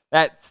 but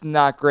that's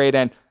not great.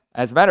 And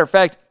as a matter of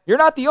fact, you're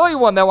not the only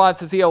one that wants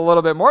to see a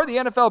little bit more. The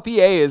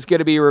NFLPA is going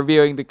to be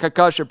reviewing the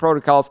concussion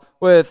protocols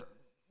with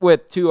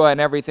with Tua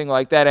and everything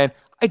like that. And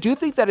I do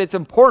think that it's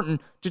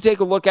important to take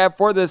a look at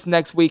for this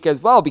next week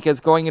as well, because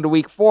going into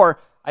week 4,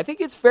 I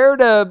think it's fair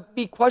to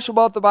be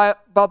questionable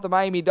about the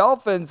Miami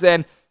Dolphins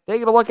and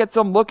taking a look at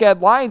some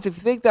look-at lines. If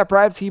you think that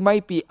perhaps he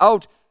might be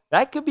out,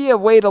 that could be a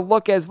way to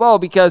look as well,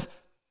 because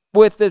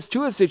with this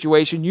Tua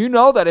situation, you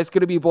know that it's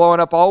going to be blowing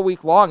up all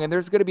week long, and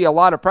there's going to be a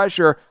lot of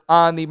pressure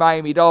on the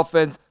Miami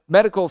Dolphins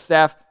medical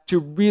staff to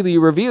really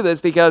review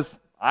this, because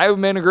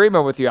I'm in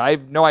agreement with you. I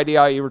have no idea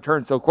how he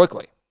returned so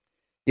quickly.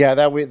 Yeah,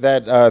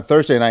 that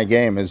Thursday night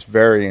game is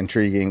very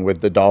intriguing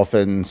with the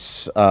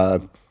Dolphins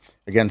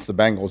against the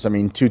Bengals. I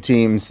mean, two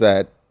teams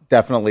that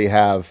definitely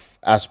have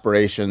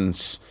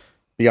aspirations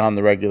beyond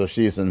the regular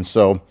season.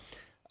 So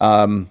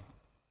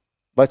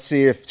let's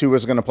see if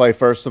Tua's going to play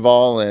first of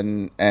all,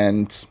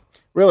 and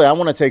really I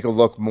want to take a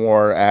look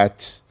more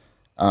at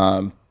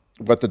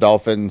what the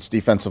Dolphins'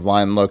 defensive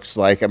line looks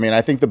like. I mean,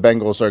 I think the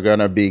Bengals are going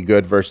to be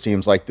good versus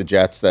teams like the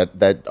Jets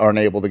that aren't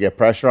able to get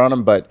pressure on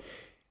them, but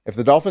if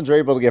the Dolphins are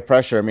able to get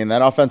pressure, I mean,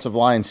 that offensive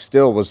line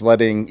still was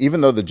letting, even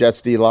though the Jets'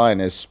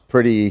 D-line is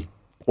pretty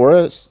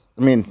porous,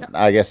 I mean,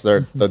 I guess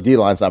the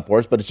D-line's not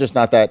porous, but it's just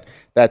not that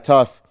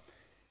tough.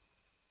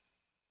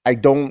 I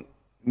don't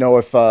know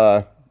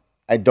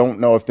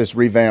if this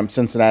revamped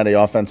Cincinnati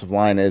offensive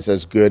line is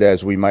as good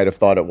as we might have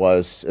thought it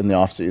was in the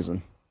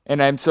offseason.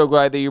 And I'm so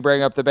glad that you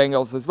bring up the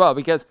Bengals as well,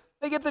 because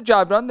they get the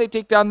job done. They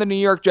take down the New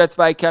York Jets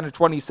by a count of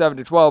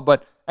 27-12,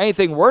 but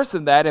anything worse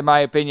than that, in my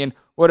opinion,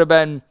 would have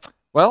been,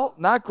 well,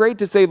 not great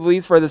to say the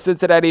least for the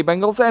Cincinnati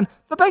Bengals, and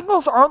the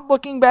Bengals aren't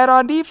looking bad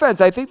on defense.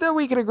 I think that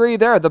we can agree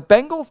there. The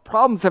Bengals'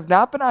 problems have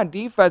not been on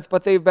defense,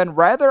 but they've been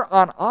rather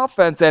on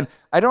offense, and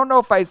I don't know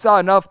if I saw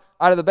enough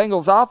out of the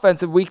Bengals'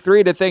 offense in Week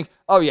 3 to think,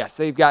 oh yes,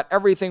 they've got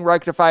everything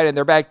rectified and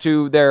they're back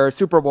to their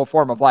Super Bowl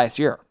form of last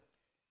year.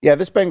 Yeah,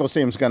 this Bengals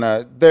team's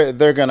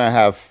they're gonna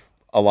have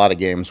a lot of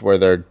games where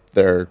they're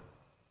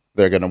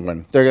gonna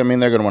win. They're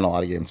gonna win a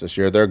lot of games this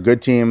year. They're a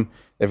good team.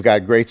 They've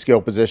got great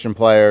skill position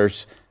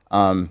players.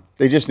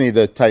 They just need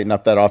to tighten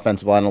up that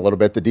offensive line a little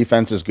bit. The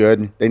defense is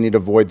good. They need to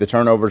avoid the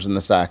turnovers and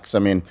the sacks. I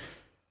mean,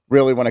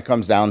 really, when it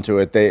comes down to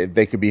it,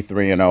 they could be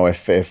 3-0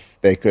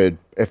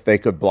 if they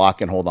could block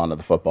and hold on to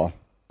the football.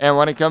 And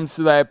when it comes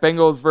to that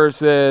Bengals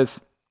versus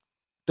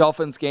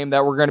Dolphins game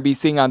that we're going to be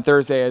seeing on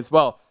Thursday as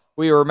well,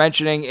 we were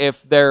mentioning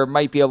if there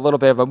might be a little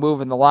bit of a move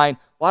in the line.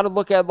 A lot of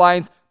look-at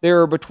lines. They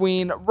were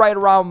between right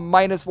around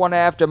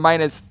 -1.5 to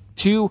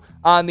 -2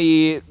 on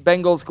the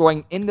Bengals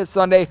going into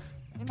Sunday.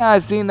 And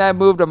I've seen that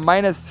move to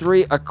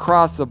 -3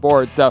 across the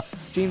board. So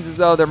it seems as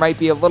though there might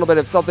be a little bit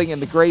of something in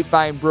the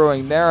grapevine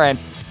brewing there. And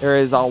there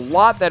is a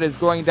lot that is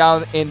going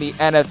down in the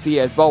NFC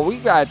as well.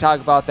 We've got to talk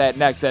about that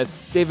next, as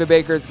David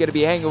Baker is going to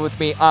be hanging with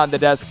me on the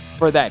desk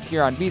for that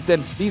here on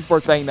VSiN, the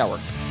Sports Betting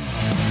Network.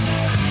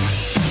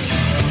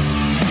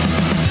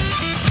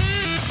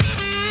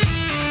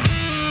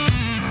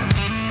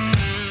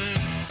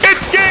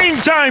 It's game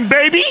time,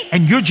 baby!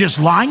 And you're just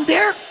lying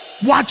there?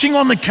 Watching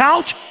on the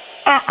couch?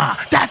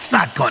 That's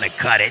not gonna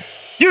cut it.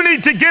 You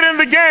need to get in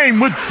the game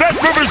with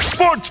BetRivers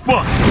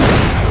Sportsbook.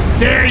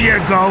 There you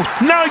go.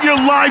 Now you're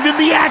live in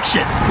the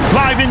action.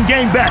 Live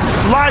in-game bets,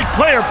 live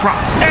player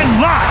props,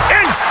 and live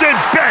instant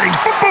betting.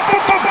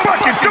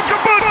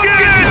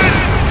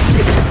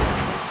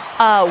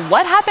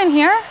 What happened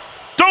here?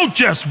 Don't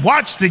just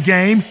watch the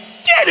game.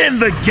 Get in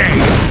the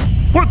game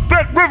with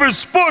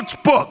BetRivers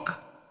Sportsbook.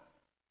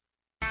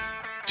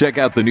 Check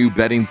out the new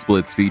betting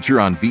splits feature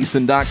on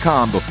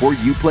VSiN.com before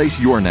you place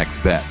your next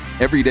bet.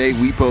 Every day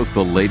we post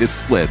the latest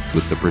splits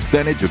with the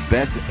percentage of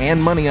bets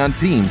and money on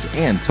teams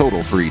and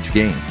total for each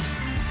game.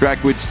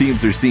 Track which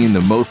teams are seeing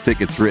the most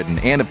tickets written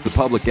and if the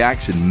public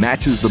action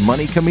matches the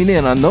money coming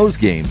in on those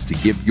games to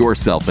give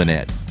yourself an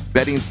edge.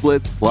 Betting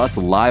splits plus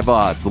live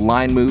odds,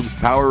 line moves,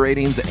 power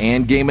ratings,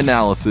 and game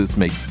analysis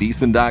makes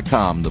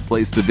VSiN.com the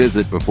place to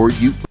visit before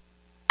you.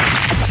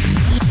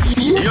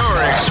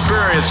 You're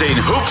experiencing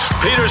Hoops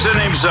Peterson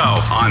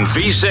himself on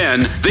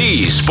VSiN,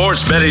 the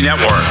Sports Betting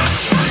Network.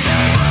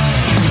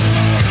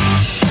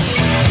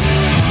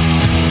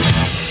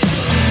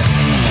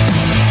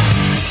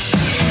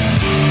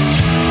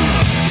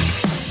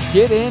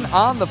 Get in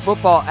on the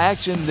football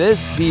action this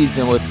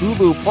season with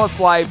Hulu Plus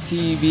Live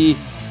TV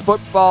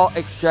Football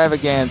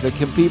Extravaganza.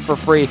 Compete for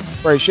free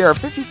for a share of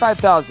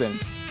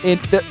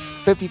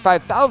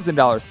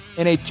 $55,000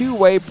 in a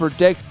two-way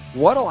predict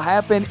what'll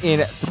happen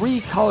in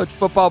 3 college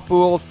football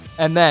pools,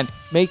 and then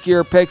make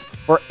your picks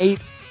for 8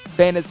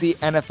 fantasy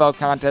NFL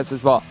contests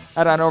as well.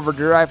 Head on over to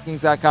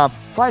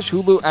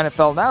DraftKings.com/Hulu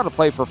NFL now to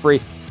play for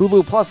free.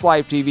 Hulu Plus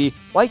Live TV,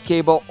 like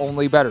cable,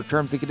 only better.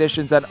 Terms and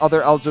conditions and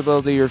other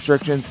eligibility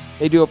restrictions,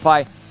 they do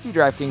apply. See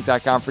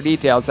DraftKings.com for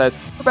details. As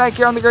we're back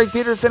here on the Greg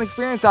Peterson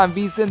Experience on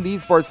VSiN, the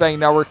Sports Betting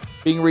Network,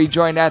 being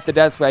rejoined at the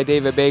desk by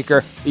David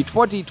Baker, the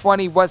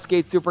 2020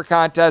 Westgate Super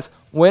Contest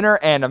winner,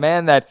 and a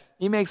man that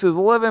he makes his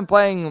living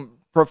playing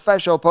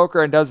professional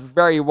poker and does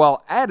very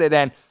well at it.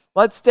 And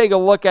let's take a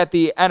look at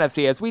the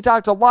NFC, as we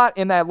talked a lot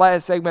in that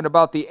last segment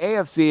about the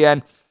AFC,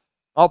 and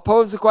I'll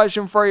pose the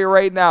question for you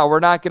right now.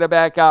 We're not going to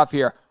back off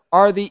here.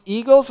 are the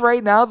Eagles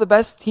right now the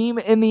best team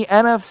in the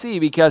NFC?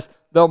 Because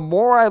the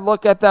more I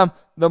look at them,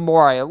 the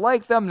more I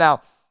like them.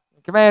 Now,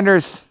 the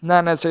Commanders,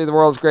 not necessarily the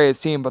world's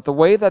greatest team, but the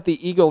way that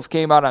the Eagles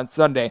came out on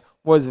Sunday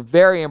was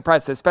very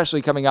impressive,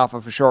 especially coming off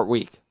of a short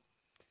week.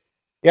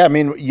 Yeah, I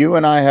mean, you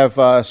and I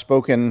have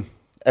spoken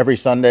every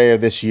Sunday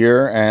of this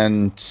year,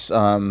 and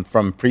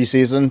from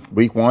preseason,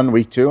 week 1,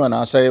 week 2, and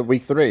I'll say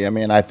week 3. I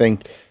mean, I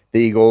think the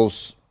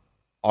Eagles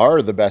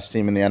are the best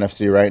team in the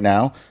NFC right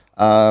now.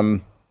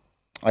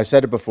 I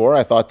said it before.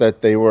 I thought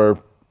that they were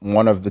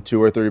one of the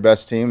 2 or 3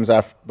 best teams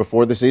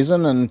before the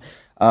season,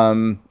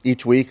 and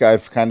each week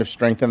I've kind of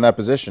strengthened that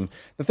position.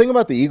 The thing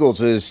about the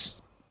Eagles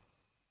is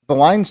the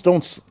lines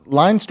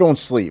don't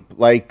sleep.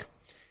 Like,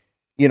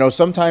 you know,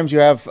 sometimes you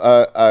have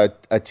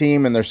a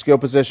team and their skill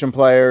position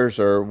players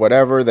or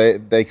whatever,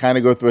 they kind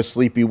of go through a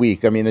sleepy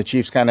week. I mean, the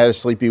Chiefs kind of had a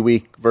sleepy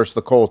week versus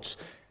the Colts.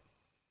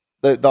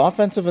 The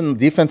offensive and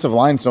defensive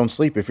lines don't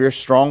sleep. If you're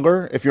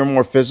stronger, if you're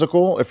more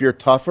physical, if you're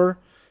tougher,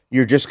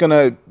 you're just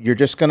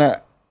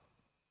gonna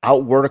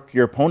outwork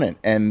your opponent,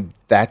 and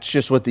that's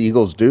just what the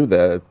Eagles do.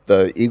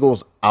 The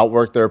Eagles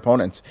outwork their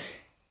opponents.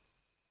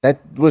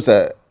 That was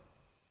a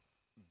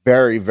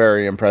very,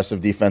 very impressive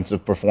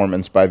defensive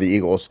performance by the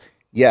Eagles.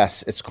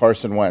 Yes, it's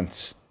Carson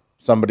Wentz,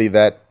 somebody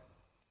that,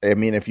 I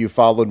mean, if you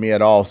followed me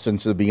at all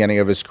since the beginning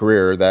of his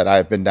career, that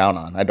I've been down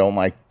on. I don't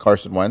like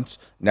Carson Wentz.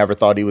 Never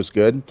thought he was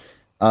good.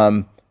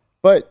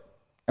 But,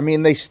 I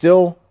mean, they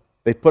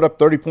put up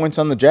 30 points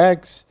on the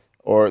Jags,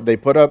 or they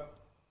put up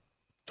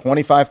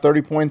 25,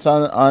 30 points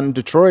on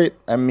Detroit.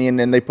 I mean,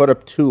 and they put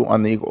up 2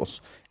 on the Eagles.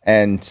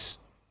 And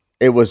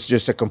it was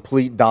just a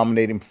complete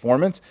dominating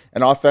performance.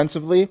 And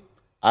offensively,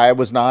 I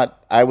was not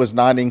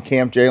in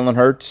camp Jalen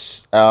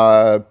Hurts,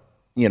 the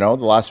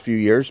last few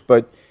years.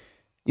 But,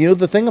 you know,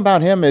 the thing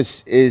about him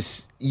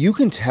is you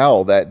can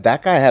tell that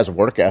guy has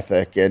work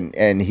ethic,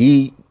 and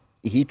he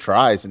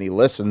tries and he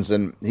listens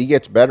and he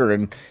gets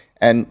better.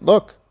 And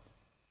look,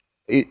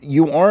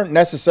 you aren't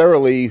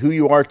necessarily who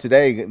you are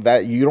today.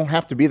 That you don't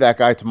have to be that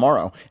guy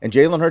tomorrow. And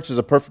Jalen Hurts is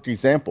a perfect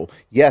example.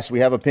 Yes, we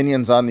have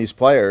opinions on these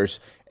players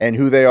and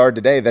who they are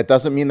today. That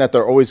doesn't mean that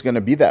they're always going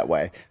to be that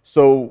way.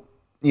 So,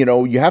 you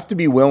know, you have to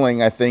be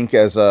willing, I think,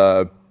 as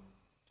a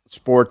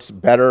sports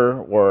bettor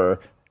or,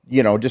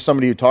 you know, just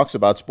somebody who talks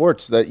about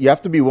sports, that you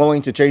have to be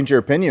willing to change your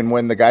opinion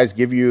when the guys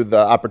give you the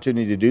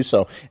opportunity to do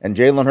so. And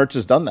Jalen Hurts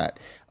has done that.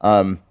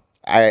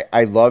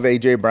 I love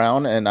A.J.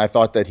 Brown, and I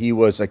thought that he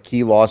was a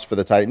key loss for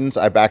the Titans.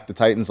 I backed the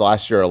Titans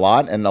last year a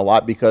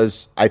lot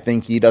because I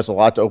think he does a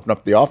lot to open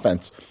up the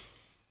offense.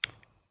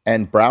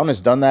 And Brown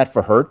has done that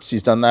for Hurts.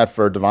 He's done that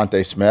for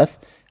Devontae Smith.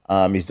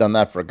 He's done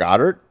that for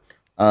Goddard.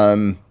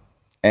 And,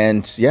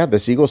 yeah,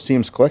 this Eagles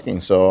team's clicking.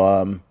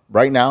 So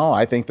right now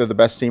I think they're the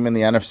best team in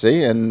the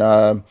NFC,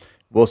 and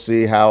we'll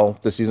see how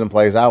the season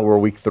plays out. We're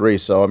week 3,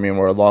 so, I mean,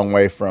 we're a long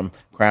way from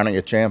crowning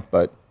a champ,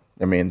 but,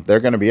 I mean, they're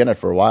going to be in it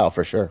for a while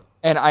for sure.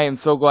 And I am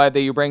so glad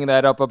that you're bringing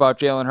that up about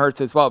Jalen Hurts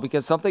as well,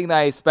 because something that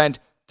I spent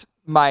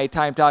my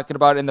time talking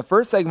about in the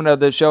first segment of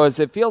the show is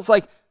it feels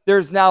like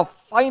there's now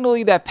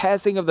finally that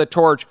passing of the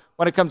torch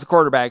when it comes to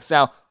quarterbacks.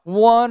 Now,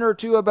 1 or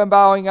 2 have been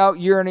bowing out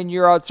year in and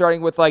year out,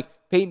 starting with like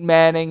Peyton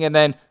Manning, and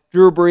then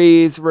Drew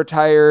Brees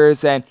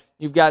retires, and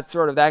you've got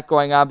sort of that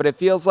going on. But it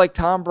feels like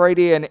Tom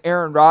Brady and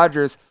Aaron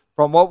Rodgers,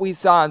 from what we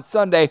saw on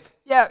Sunday,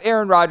 yeah,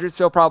 Aaron Rodgers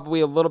still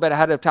probably a little bit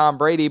ahead of Tom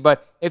Brady,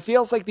 but it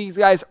feels like these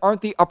guys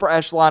aren't the upper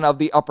echelon of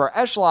the upper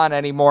echelon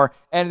anymore,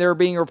 and they're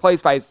being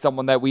replaced by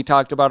someone that we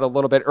talked about a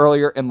little bit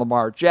earlier in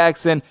Lamar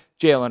Jackson.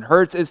 Jalen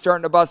Hurts is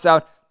starting to bust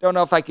out. Don't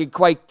know if I could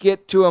quite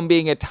get to him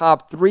being a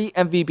top 3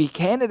 MVP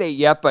candidate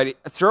yet, but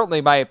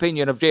certainly my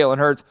opinion of Jalen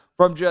Hurts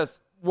from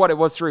just what it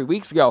was 3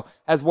 weeks ago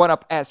has went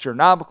up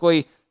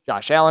astronomically.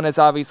 Josh Allen has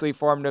obviously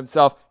formed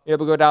himself. You're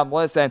able to go down the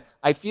list, and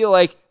I feel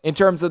like in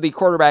terms of the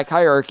quarterback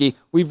hierarchy,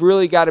 we've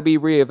really got to be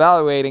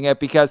reevaluating it,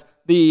 because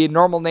the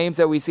normal names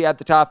that we see at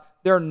the top,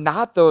 they're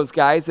not those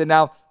guys, and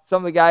now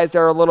some of the guys that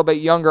are a little bit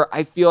younger,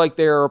 I feel like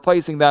they're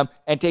replacing them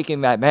and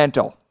taking that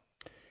mantle.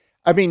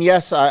 I mean,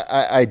 yes,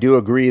 I do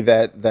agree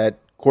that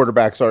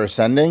quarterbacks are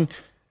ascending,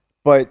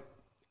 but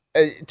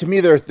to me,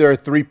 there are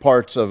 3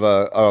 parts of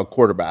a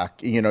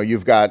quarterback. You know,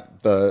 you've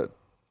got the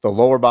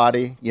lower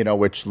body, you know,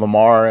 which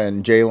Lamar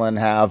and Jalen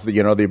have,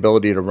 the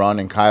ability to run,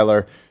 and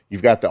Kyler.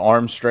 You've got the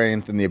arm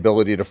strength and the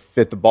ability to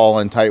fit the ball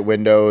in tight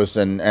windows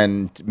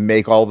and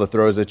make all the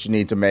throws that you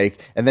need to make.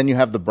 And then you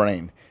have the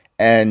brain.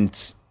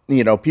 And,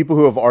 you know, people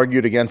who have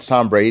argued against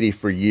Tom Brady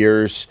for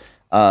years,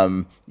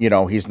 you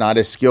know, he's not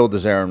as skilled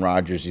as Aaron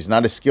Rodgers. He's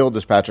not as skilled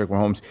as Patrick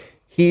Mahomes.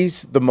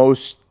 He's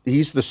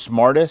the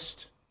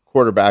smartest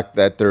quarterback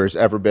that there's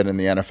ever been in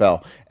the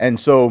NFL. And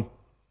so,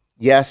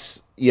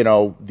 yes, you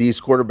know, these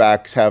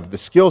quarterbacks have the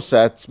skill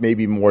sets,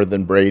 maybe more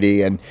than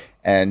Brady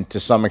and to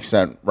some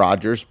extent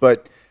Rodgers,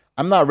 but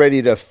I'm not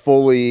ready to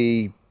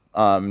fully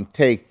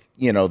take,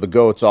 you know, the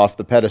GOATs off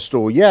the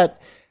pedestal yet.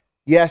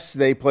 Yes,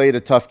 they played a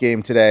tough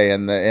game today,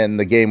 and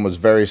the game was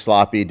very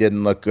sloppy,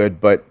 didn't look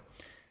good, but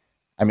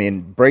I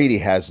mean, Brady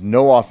has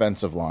no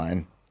offensive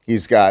line.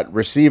 He's got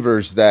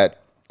receivers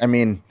that, I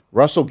mean,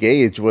 Russell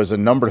Gage was a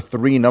number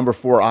 3, number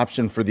 4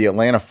 option for the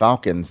Atlanta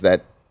Falcons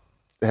that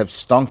have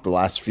stunk the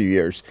last few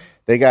years.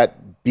 They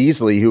got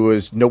Beasley, who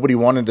was nobody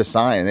wanted to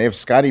sign. They have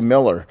Scotty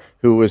Miller,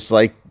 who was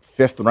like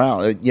 5th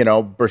round.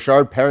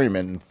 Brashard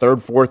Perryman, 3rd,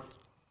 4th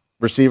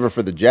receiver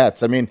for the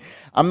Jets. I mean,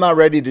 I'm not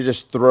ready to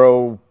just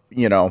throw,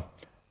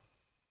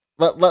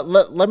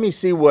 let me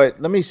see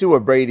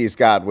what Brady's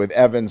got with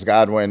Evans,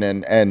 Godwin,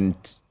 and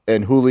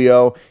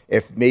Julio.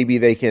 If maybe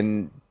they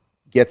can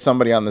get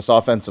somebody on this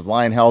offensive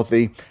line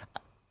healthy.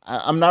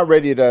 I'm not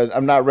ready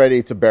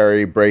to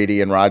bury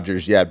Brady and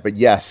Rodgers yet, but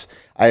yes,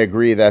 I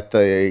agree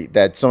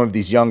that some of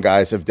these young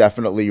guys have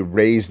definitely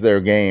raised their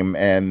game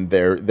and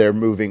they're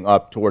moving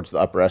up towards the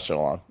upper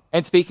echelon.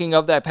 And speaking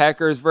of that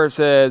Packers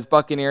versus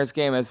Buccaneers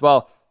game as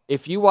well,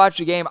 if you watch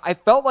the game, I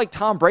felt like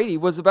Tom Brady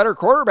was a better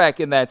quarterback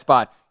in that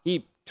spot.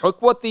 He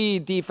took what the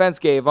defense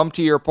gave him,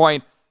 to your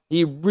point.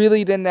 He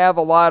really didn't have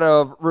a lot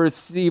of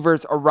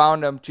receivers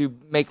around him to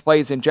make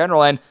plays in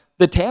general, and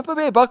the Tampa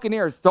Bay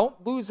Buccaneers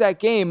don't lose that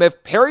game.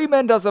 If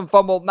Perryman doesn't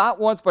fumble not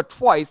once but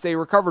twice, they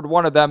recovered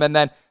one of them, and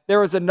then there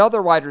was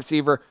another wide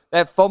receiver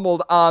that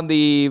fumbled on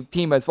the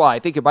team as well. I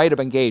think it might have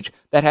been Gage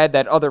that had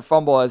that other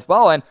fumble as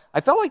well, and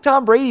I felt like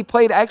Tom Brady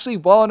played actually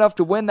well enough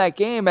to win that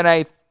game, and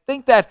I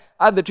think that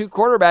out of the two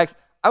quarterbacks,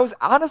 I was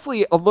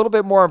honestly a little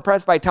bit more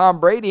impressed by Tom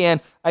Brady, and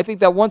I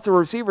think that once the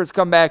receivers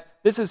come back,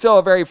 this is still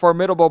a very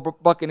formidable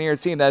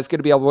Buccaneers team that's going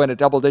to be able to win a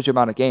double-digit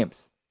amount of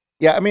games.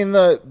 Yeah, I mean,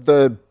 the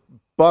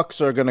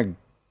Bucs are going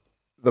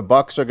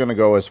to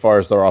go as far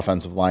as their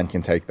offensive line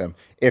can take them.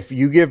 If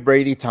you give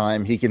Brady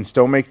time, he can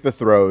still make the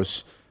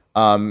throws.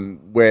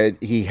 Where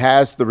he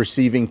has the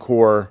receiving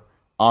core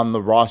on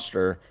the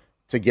roster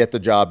to get the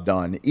job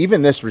done.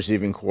 Even this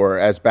receiving core,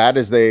 as bad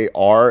as they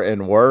are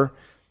and were,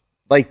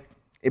 like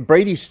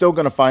Brady's still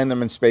going to find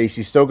them in space.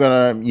 He's still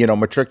going to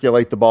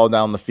matriculate the ball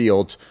down the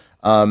field.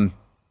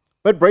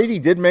 But Brady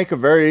did make a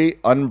very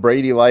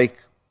un-Brady-like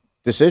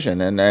decision,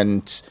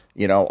 and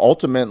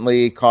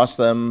ultimately cost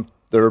them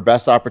their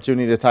best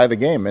opportunity to tie the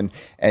game.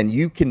 And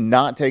you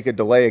cannot take a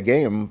delay a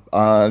game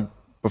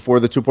before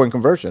the 2-point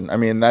conversion. I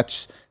mean,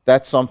 that's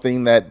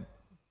something that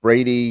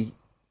Brady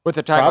with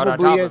the timeout on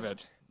top of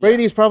it.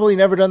 Brady's probably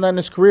never done that in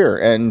his career,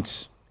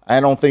 and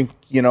I don't think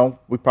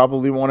we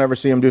probably won't ever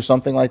see him do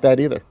something like that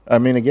either. I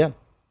mean, again.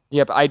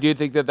 Yep, I do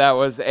think that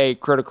was a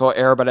critical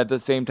error, but at the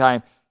same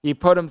time, he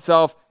put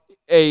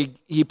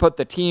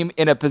the team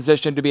in a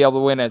position to be able to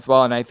win as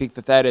well, and I think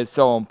that is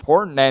so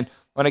important. And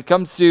when it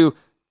comes to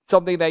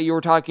something that you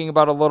were talking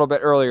about a little bit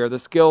earlier, the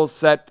skill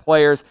set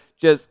players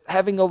just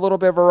having a little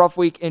bit of a rough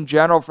week in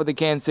general for the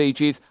Kansas City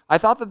Chiefs, I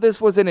thought that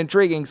this was an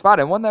intriguing spot,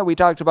 and one that we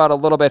talked about a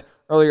little bit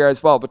earlier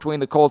as well,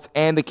 between the Colts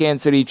and the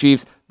Kansas City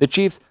Chiefs. The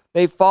Chiefs,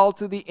 they fall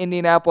to the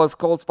Indianapolis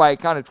Colts by a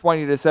count of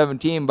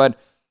 20-17, but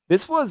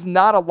this was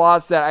not a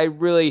loss that I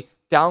really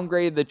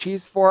downgraded the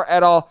Chiefs for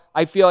at all.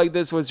 I feel like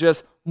this was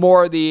just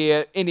more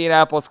the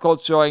Indianapolis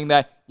Colts showing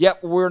that,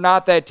 yep, we're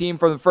not that team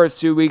from the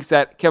first 2 weeks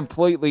that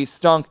completely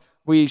stunk.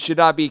 We should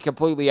not be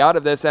completely out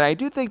of this. And I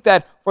do think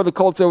that for the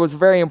Colts, it was a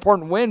very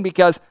important win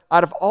because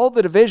out of all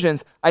the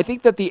divisions, I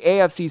think that the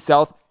AFC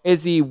South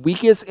is the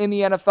weakest in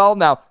the NFL.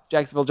 Now,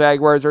 Jacksonville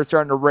Jaguars are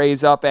starting to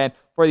raise up, and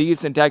for the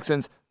Houston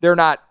Texans, they're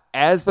not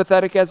as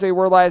pathetic as they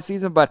were last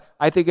season, but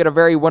I think in a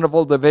very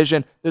winnable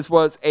division, this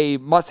was a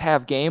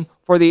must-have game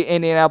for the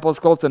Indianapolis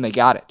Colts, and they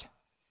got it.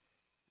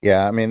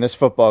 Yeah, I mean, this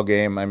football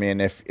game, I mean,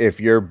 if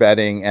you're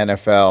betting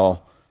NFL,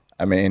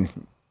 I mean,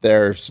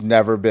 there's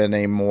never been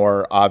a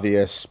more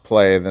obvious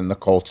play than the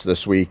Colts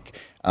this week.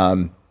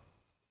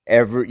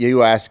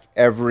 You ask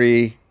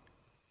every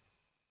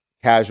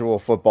casual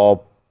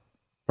football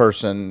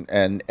person,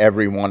 and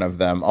every one of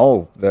them,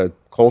 the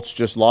Colts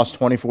just lost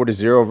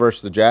 24-0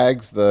 versus the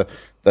Jags.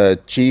 The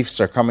Chiefs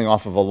are coming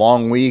off of a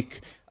long week.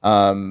 They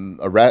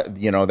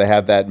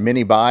have that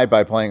mini bye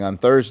by playing on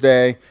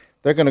Thursday.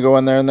 They're going to go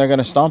in there and they're going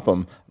to stomp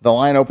them. The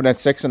line opened at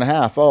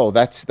 6.5. Oh,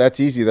 that's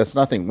easy. That's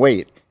nothing.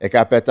 Wait, it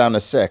got bet down to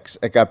 6.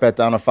 It got bet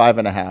down to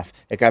 5.5.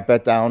 It got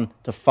bet down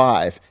to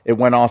 5. It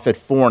went off at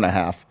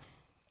 4.5.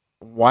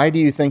 Why do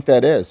you think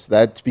that is?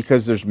 That's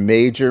because there's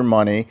major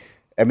money.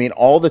 I mean,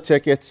 all the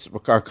tickets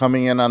are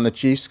coming in on the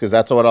Chiefs because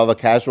that's what all the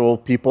casual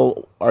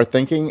people are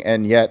thinking,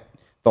 and yet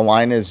the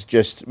line is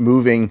just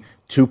moving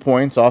 2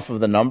 points off of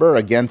the number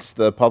against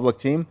the public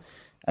team.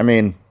 I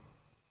mean,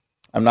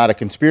 I'm not a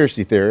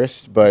conspiracy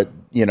theorist, but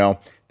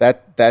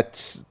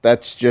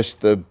that's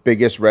just the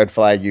biggest red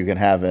flag you can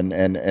have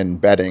in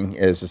betting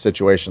is a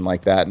situation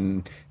like that,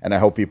 and I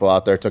hope people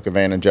out there took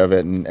advantage of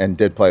it and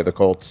did play the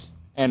Colts.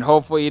 And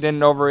hopefully you didn't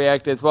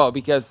overreact as well,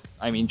 because,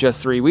 I mean,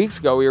 just 3 weeks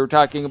ago we were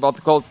talking about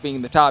the Colts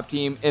being the top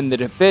team in the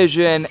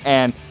division,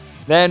 and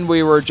then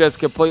we were just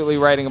completely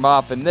writing them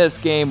off in this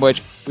game,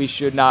 which we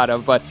should not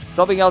have. But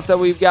something else that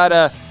we've got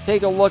to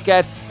take a look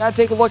at,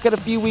 a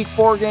few Week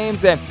 4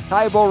 games and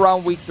tie a bow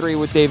around Week 3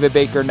 with David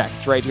Baker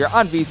next, right here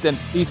on VSiN,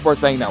 the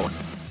Sports Betting Network.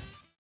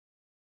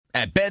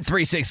 At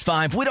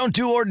Bet365, we don't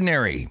do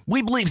ordinary.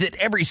 We believe that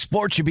every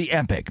sport should be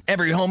epic.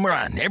 Every home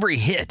run, every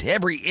hit,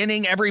 every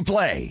inning, every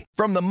play.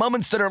 From the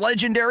moments that are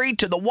legendary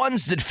to the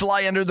ones that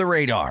fly under the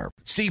radar.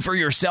 See for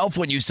yourself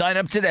when you sign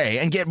up today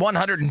and get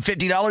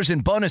 $150 in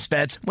bonus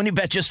bets when you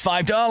bet just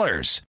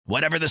 $5.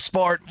 Whatever the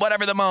sport,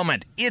 whatever the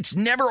moment, it's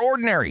never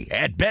ordinary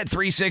at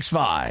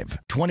Bet365.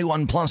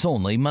 21 plus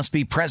only. Must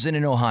be present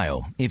in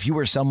Ohio. If you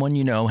or someone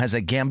you know has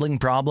a gambling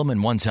problem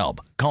and wants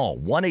help, call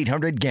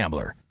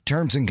 1-800-GAMBLER.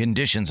 Terms and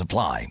conditions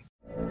apply.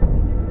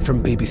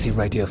 From BBC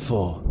Radio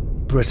 4,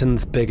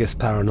 Britain's biggest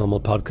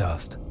paranormal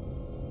podcast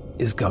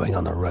is going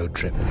on a road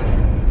trip.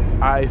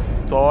 I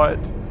thought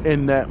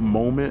in that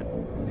moment,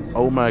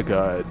 oh my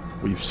God,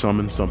 we've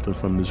summoned something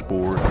from this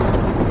board.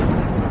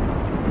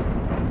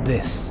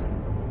 This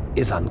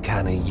is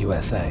Uncanny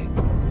USA.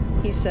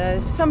 He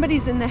says,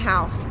 somebody's in the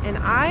house, and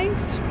I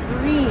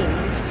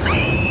screamed.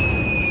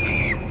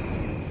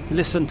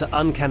 Listen to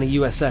Uncanny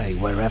USA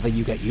wherever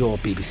you get your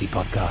BBC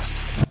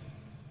podcasts,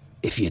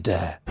 if you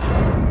dare.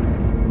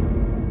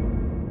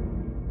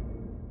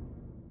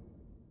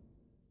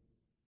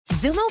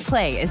 Xumo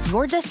Play is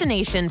your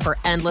destination for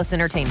endless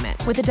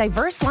entertainment. With a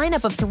diverse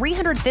lineup of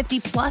 350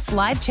 plus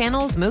live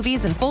channels,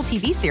 movies, and full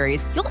TV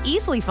series, you'll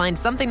easily find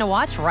something to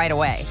watch right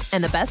away.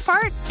 And the best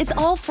part? It's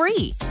all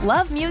free.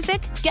 Love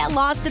music? Get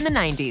lost in the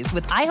 90s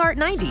with iHeart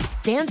 90s,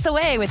 dance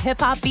away with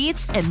hip-hop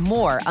beats, and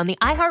more on the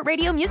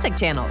iHeartRadio music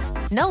channels.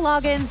 No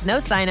logins, no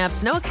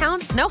signups, no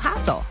accounts, no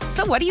hassle.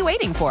 So what are you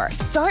waiting for?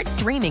 Start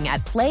streaming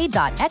at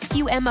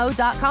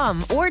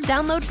play.xumo.com or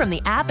download from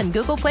the app and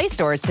Google Play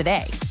stores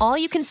today. All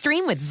you can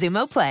stream with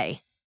Xumo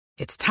Play.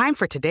 It's time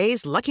for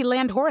today's Lucky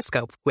Land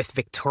horoscope with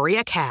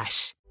Victoria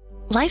Cash.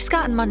 Life's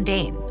gotten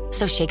mundane,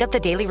 so shake up the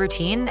daily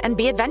routine and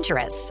be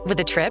adventurous with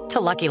a trip to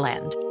Lucky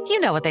Land. You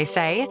know what they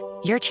say,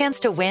 your chance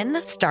to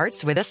win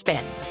starts with a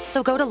spin.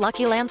 So go to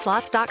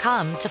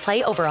LuckyLandSlots.com to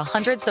play over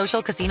 100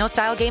 social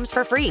casino-style games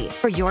for free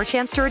for your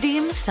chance to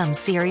redeem some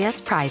serious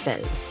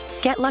prizes.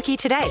 Get lucky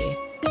today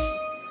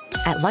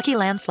at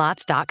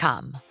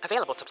LuckyLandSlots.com.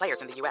 Available to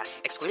players in the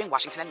U.S., excluding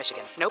Washington and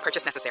Michigan. No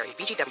purchase necessary.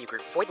 VGW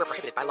Group. Void where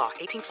prohibited by law.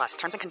 18 plus.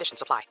 Terms and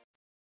conditions apply.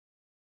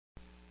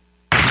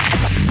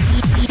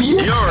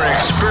 You're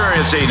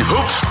experiencing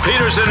Hoops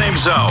Peterson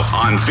himself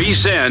on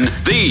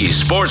VSiN, the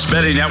Sports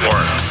Betting Network.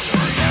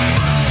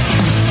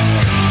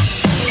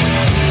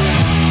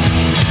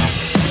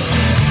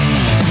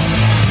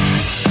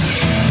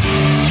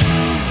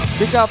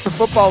 Kick off the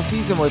football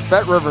season with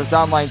BetRivers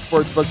Online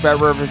Sportsbook.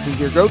 BetRivers is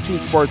your go-to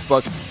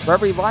sportsbook. For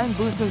every line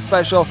boosting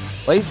special,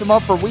 lace them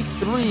up for Week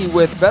 3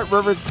 with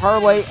BetRivers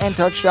Parlay and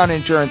Touchdown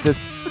Insurances,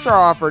 which are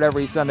offered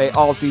every Sunday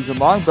all season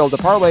long. Build a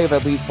parlay of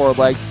at least 4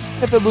 legs.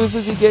 If it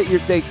loses, you get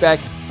your stake back.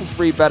 It's a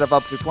free bet of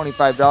up to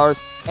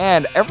 $25.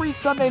 And every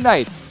Sunday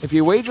night, if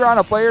you wager on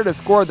a player to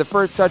score the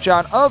first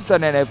touchdown of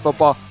Sunday Night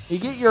Football, you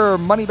get your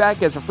money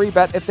back as a free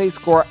bet if they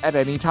score at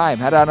any time.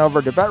 Head on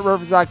over to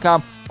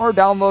BetRivers.com or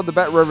download the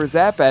BetRivers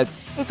app as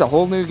it's a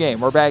whole new game.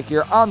 We're back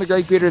here on the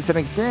Greg Peterson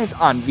Experience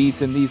on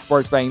VSiN, the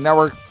Sports Betting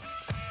Network,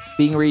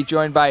 being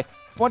rejoined by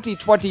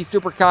 2020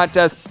 Super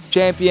Contest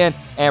champion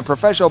and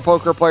professional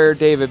poker player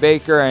David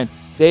Baker. And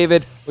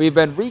David, we've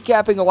been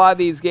recapping a lot of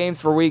these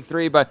games for Week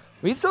 3, but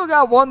we've still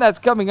got one that's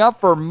coming up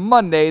for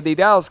Monday, the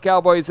Dallas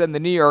Cowboys and the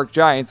New York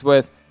Giants,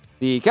 with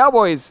the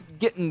Cowboys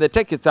getting the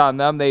tickets on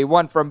them. They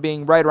went from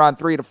being right around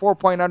 3 to 4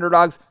 point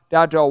underdogs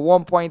down to a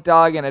 1 point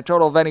dog and a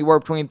total of anywhere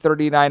between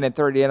 39 and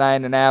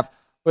 39.5.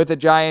 With the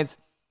Giants,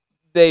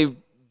 they've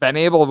been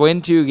able to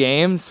win 2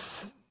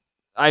 games.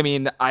 I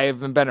mean, I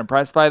haven't been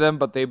impressed by them,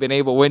 but they've been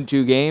able to win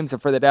 2 games.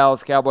 And for the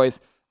Dallas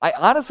Cowboys, I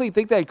honestly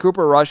think that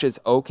Cooper Rush is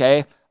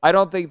okay. I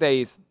don't think that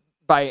he's,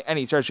 by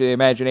any stretch of the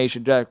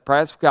imagination, Dak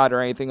Prescott or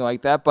anything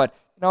like that, but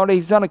you know,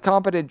 he's done a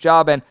competent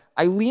job, and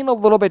I lean a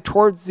little bit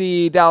towards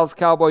the Dallas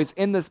Cowboys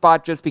in the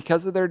spot just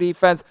because of their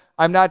defense.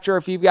 I'm not sure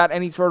if you've got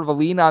any sort of a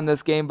lean on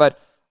this game, but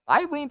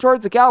I lean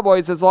towards the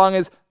Cowboys as long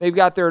as they've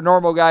got their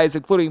normal guys,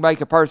 including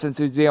Micah Parsons,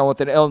 who's dealing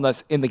with an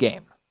illness, in the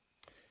game.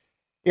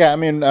 Yeah, I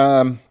mean,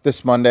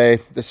 this Monday,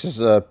 this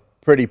is a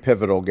pretty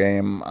pivotal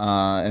game,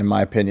 in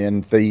my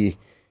opinion. The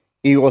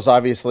Eagles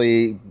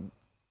obviously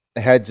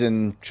heads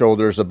and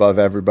shoulders above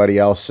everybody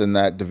else in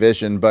that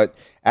division, but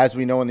as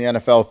we know in the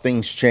NFL,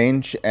 things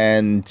change,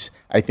 and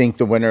I think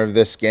the winner of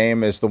this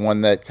game is the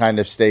one that kind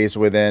of stays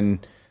within,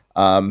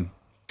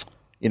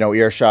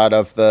 earshot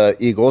of the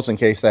Eagles in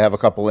case they have a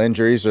couple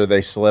injuries or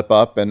they slip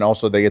up, and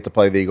also they get to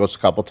play the Eagles a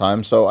couple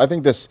times. So I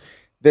think the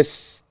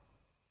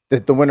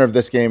winner of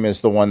this game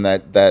is the one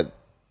that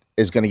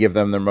is going to give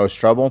them their most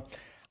trouble.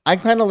 I'm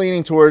kind of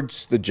leaning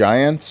towards the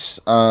Giants.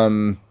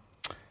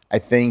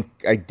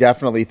 I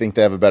definitely think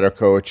they have a better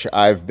coach.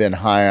 I've been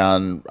high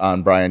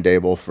on Brian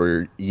Daboll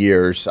for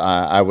years.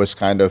 I was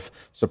kind of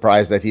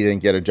surprised that he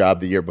didn't get a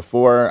job the year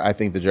before. I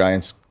think the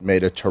Giants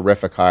made a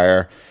terrific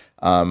hire.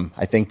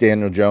 I think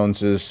Daniel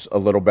Jones is a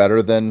little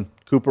better than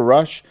Cooper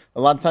Rush. A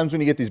lot of times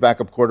when you get these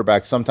backup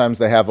quarterbacks, sometimes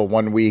they have a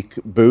 1 week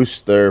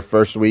boost their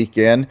first week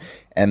in,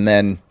 and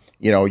then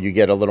you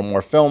get a little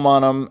more film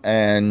on them,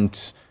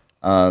 and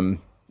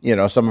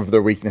some of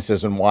their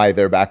weaknesses and why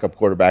their backup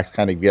quarterbacks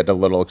kind of get a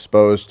little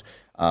exposed.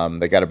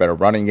 They got a better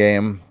running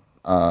game.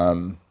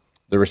 The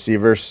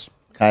receivers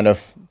kind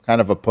of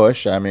a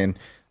push. I mean,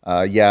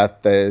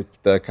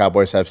 the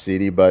Cowboys have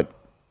CeeDee, but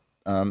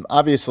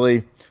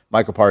obviously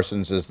Micah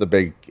Parsons is the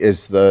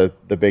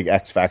big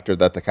X factor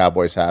that the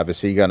Cowboys have.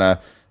 Is he gonna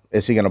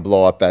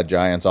blow up that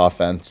Giants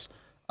offense?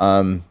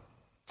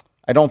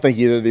 I don't think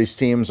either of these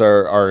teams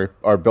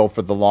are built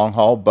for the long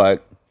haul,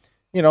 but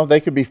they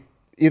could be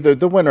either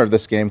the winner of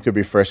this game could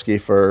be frisky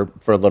for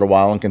a little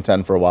while and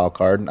contend for a wild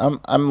card.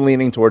 I'm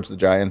leaning towards the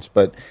Giants,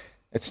 but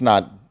it's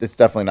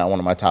definitely not one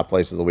of my top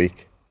plays of the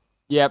week.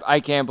 Yep, I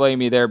can't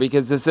blame you there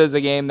because this is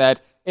a game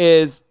that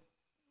is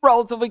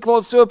relatively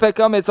close to a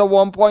pick'em. It's a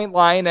 1-point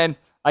line, and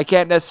I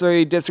can't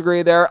necessarily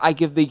disagree there. I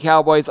give the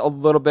Cowboys a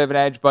little bit of an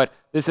edge, but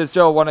this is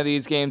still one of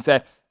these games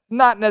that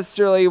not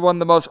necessarily one of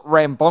the most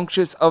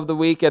rambunctious of the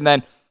week. And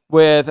then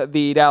with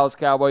the Dallas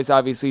Cowboys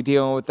obviously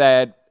dealing with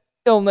that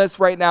illness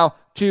right now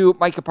to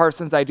Micah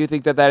Parsons, I do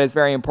think that is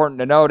very important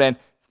to note. And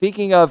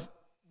speaking of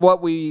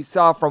what we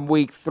saw from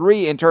week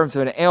 3 in terms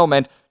of an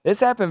ailment, this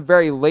happened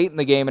very late in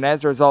the game, and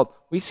as a result,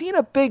 we've seen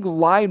a big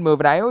line move,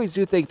 and I always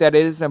do think that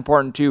it is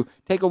important to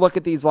take a look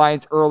at these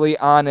lines early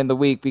on in the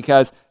week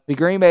because the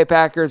Green Bay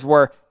Packers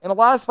were in a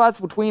lot of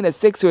spots between a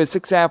 6 to a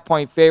 6.5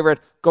 point favorite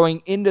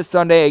going into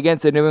Sunday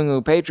against the New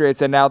England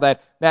Patriots, and now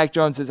that Mac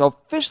Jones is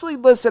officially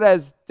listed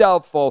as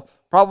doubtful,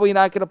 probably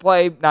not going to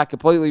play, not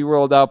completely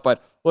ruled out,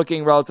 but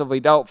looking relatively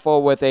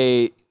doubtful with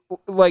a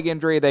leg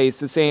injury they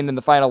sustained in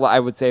the final, I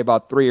would say,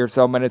 about 3 or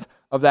so minutes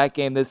of that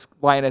game. This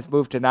line has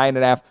moved to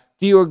 9.5.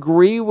 Do you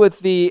agree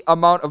with the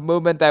amount of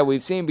movement that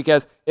we've seen?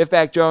 Because if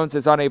Mac Jones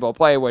is unable to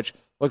play, which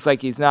looks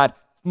like he's not,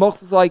 it's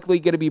most likely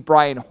going to be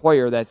Brian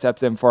Hoyer that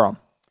steps in for him.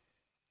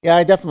 Yeah,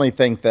 I definitely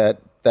think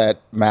that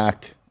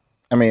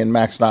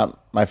Mac's not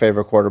my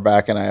favorite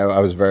quarterback, and I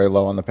was very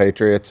low on the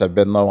Patriots. I've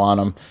been low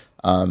on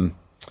him.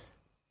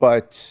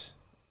 But,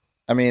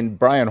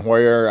 Brian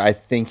Hoyer, I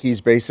think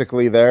he's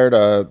basically there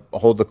to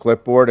hold the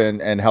clipboard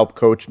and help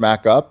coach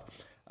Mac up.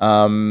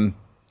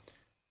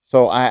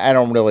 So I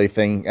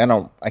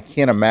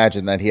can't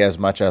imagine that he has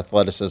much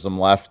athleticism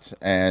left,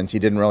 and he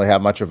didn't really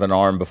have much of an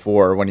arm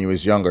before when he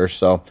was younger.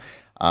 So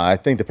I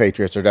think the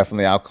Patriots are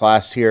definitely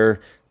outclassed here,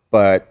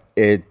 but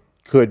it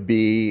could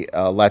be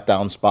a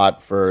letdown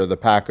spot for the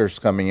Packers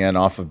coming in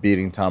off of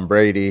beating Tom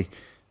Brady,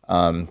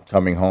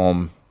 coming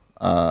home,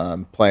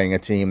 playing a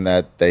team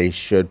that they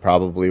should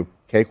probably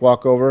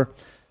cakewalk over.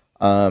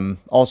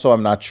 Also,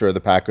 I'm not sure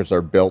the Packers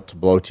are built to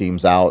blow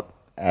teams out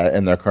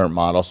in their current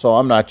model. So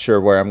I'm not sure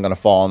where I'm going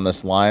to fall on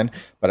this line,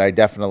 but I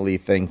definitely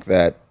think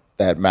that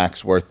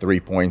Mac's worth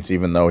 3 points,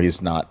 even though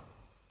he's not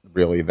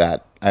really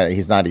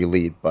he's not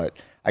elite, but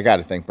I got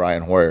to think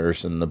Brian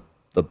Hoyer's in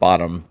the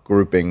bottom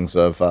groupings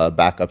of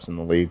backups in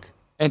the league.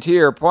 And to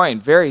your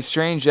point, very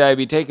strange that I'd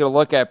be taking a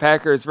look at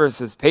Packers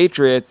versus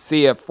Patriots,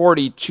 see a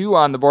 42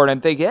 on the board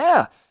and think,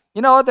 there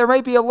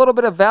might be a little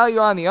bit of value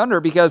on the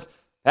under because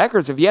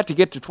Packers have yet to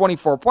get to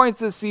 24 points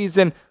this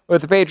season.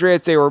 With the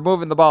Patriots, they were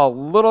moving the ball a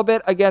little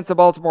bit against the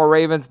Baltimore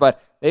Ravens,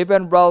 but they've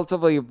been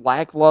relatively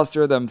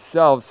lackluster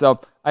themselves. So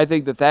I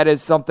think that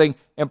is something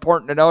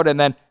important to note. And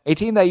then a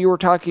team that you were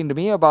talking to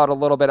me about a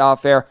little bit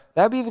off air,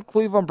 that would be the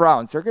Cleveland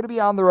Browns. They're going to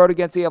be on the road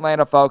against the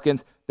Atlanta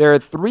Falcons. They're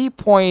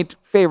 3-point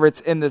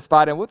favorites in this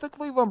spot. And with the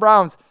Cleveland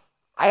Browns,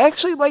 I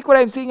actually like what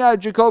I'm seeing out of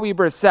Jacoby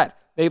Brissett.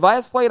 They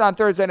last played on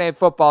Thursday Night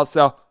Football,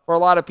 so for a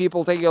lot of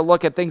people taking a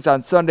look at things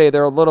on Sunday,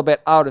 they're a little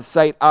bit out of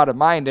sight, out of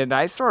mind, and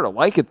I sort of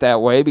like it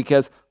that way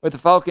because with the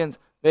Falcons,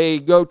 they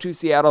go to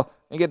Seattle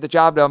and get the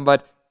job done,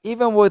 but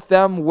even with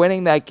them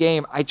winning that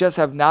game, I just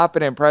have not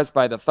been impressed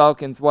by the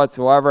Falcons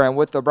whatsoever, and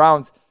with the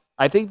Browns,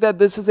 I think that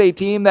this is a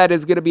team that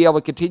is going to be able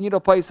to continue to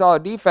play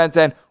solid defense,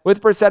 and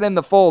with Brissett in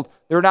the fold,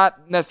 they're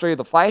not necessarily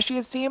the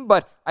flashiest team,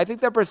 but I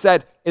think that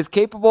Brissett is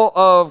capable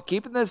of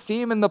keeping this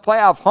team in the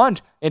playoff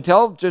hunt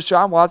until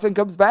Deshaun Watson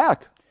comes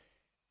back.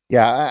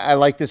 Yeah, I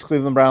like this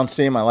Cleveland Browns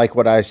team. I like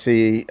what I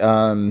see.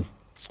 A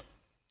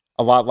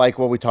lot like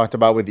what we talked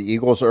about with the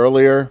Eagles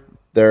earlier.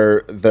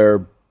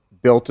 They're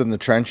built in the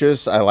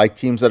trenches. I like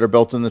teams that are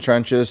built in the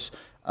trenches.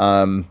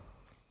 They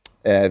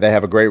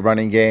have a great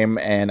running game,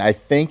 and I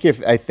think if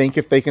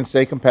they can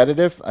stay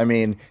competitive,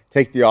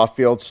 take the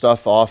off-field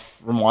stuff off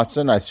from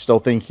Watson, I still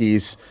think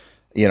he's,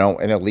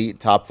 an elite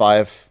top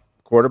 5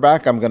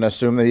 quarterback. I'm going to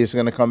assume that he's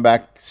going to come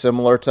back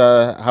similar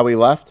to how he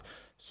left.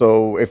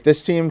 So if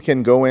this team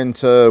can go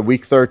into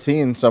Week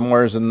 13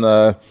 somewhere in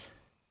the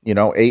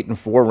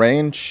 8-4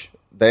 range,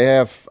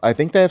 I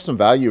think they have some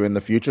value in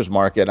the futures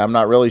market. I'm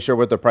not really sure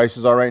what the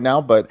prices are right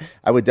now, but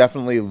I would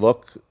definitely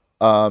look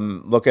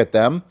at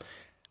them.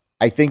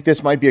 I think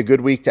this might be a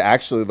good week to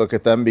actually look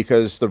at them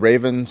because the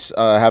Ravens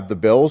have the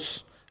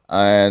Bills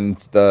and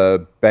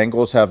the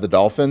Bengals have the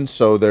Dolphins.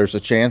 So there's a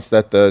chance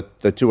that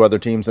the two other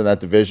teams in that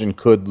division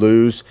could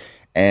lose,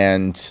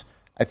 and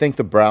I think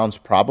the Browns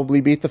probably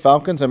beat the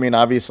Falcons.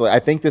 Obviously, I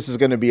think this is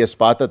going to be a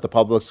spot that the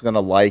public's going to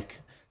like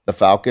the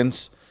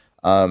Falcons.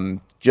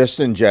 just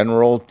in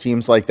general,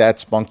 teams like that,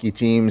 spunky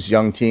teams,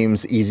 young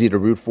teams, easy to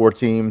root for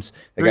teams.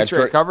 They got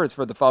straight covers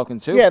for the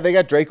Falcons too. Yeah, they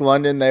got Drake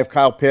London. They have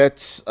Kyle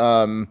Pitts.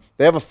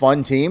 They have a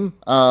fun team.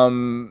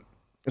 And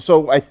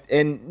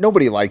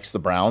nobody likes the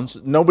Browns.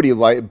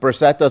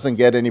 Brissett doesn't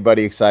get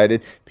anybody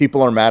excited.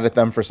 People are mad at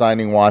them for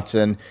signing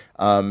Watson.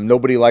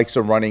 Nobody likes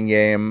a running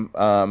game.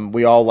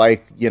 We all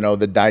like,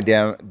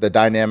 the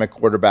dynamic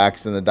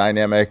quarterbacks and the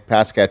dynamic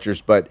pass catchers,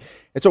 but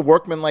it's a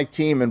workman-like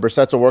team, and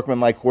Brissett's a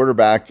workman-like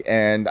quarterback,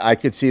 and I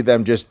could see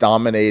them just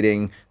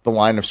dominating the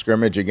line of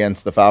scrimmage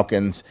against the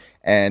Falcons.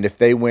 And if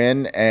they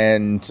win,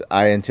 and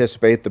I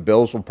anticipate the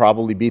Bills will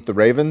probably beat the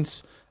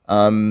Ravens,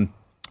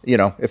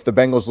 if the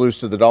Bengals lose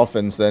to the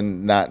Dolphins,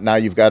 then now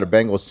you've got a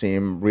Bengals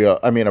team,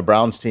 a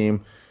Browns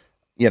team,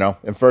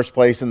 in first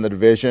place in the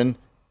division,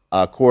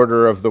 a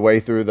third of the way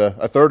through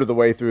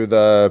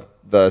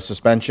the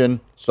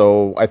suspension.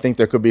 So I think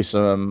there could be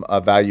some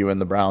value in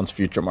the Browns'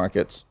 future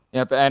markets.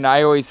 Yep, and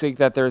I always think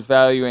that there's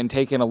value in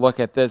taking a look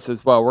at this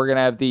as well. We're going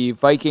to have the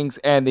Vikings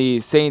and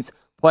the Saints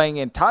playing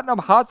in Tottenham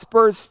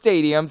Hotspur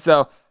Stadium,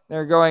 so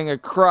they're going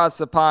across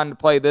the pond to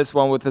play this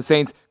one, with the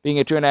Saints being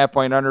a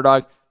 2.5-point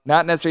underdog.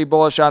 Not necessarily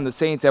bullish on the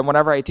Saints, and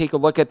whenever I take a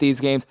look at these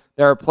games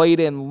that are played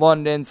in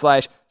London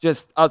 /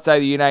 just outside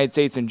the United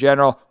States in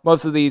general,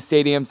 most of these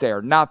stadiums, they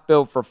are not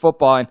built for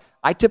football, and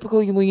I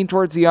typically lean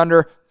towards the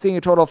under, seeing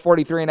a total of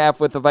 43.5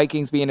 with the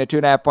Vikings being a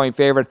 2.5-point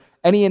favorite.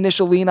 Any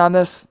initial lean on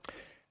this?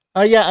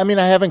 I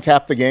haven't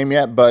capped the game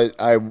yet, but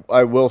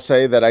I will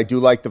say that I do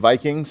like the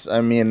Vikings.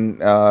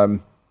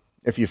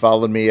 If you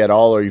followed me at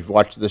all or you've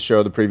watched the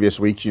show the previous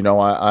weeks,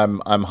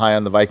 I'm high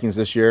on the Vikings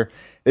this year.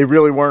 They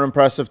really weren't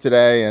impressive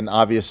today, and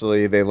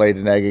obviously they laid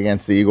an egg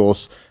against the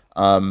Eagles.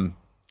 But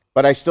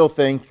I still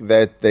think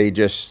that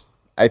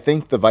I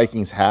think the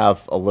Vikings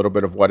have a little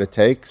bit of what it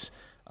takes.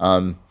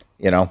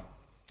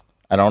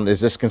 Is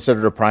this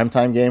considered a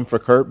primetime game for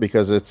Kurt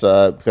because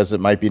it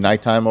might be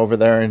nighttime over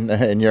there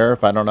in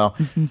Europe? I don't know.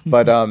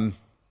 But I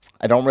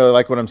don't really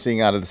like what I'm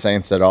seeing out of the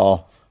Saints at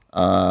all.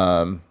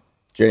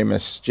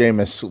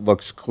 Jameis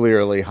looks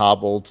clearly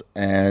hobbled,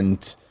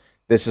 and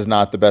this is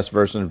not the best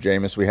version of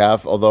Jameis we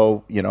have,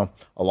 although,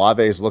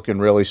 Olave is looking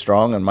really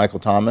strong, and Michael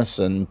Thomas,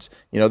 and,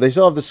 they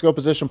still have the skill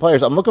position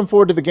players. I'm looking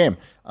forward to the game.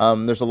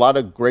 There's a lot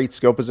of great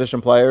skill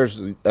position players.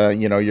 You're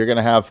going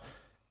to have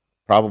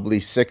probably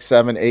 6,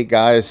 7, 8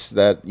 guys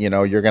that, you're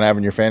going to have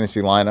in your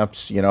fantasy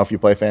lineups, if you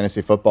play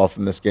fantasy football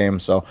from this game.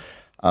 So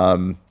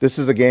this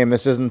is a game.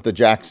 This isn't the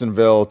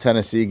Jacksonville,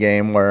 Tennessee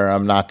game where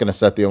I'm not going to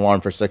set the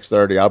alarm for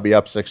 6:30. I'll be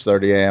up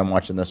 6:30 a.m.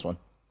 watching this one.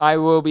 I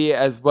will be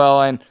as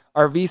well. And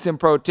our VSiN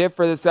Pro tip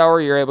for this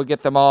hour, you're able to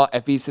get them all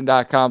at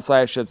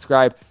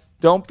VSiN.com/subscribe.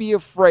 Don't be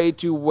afraid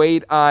to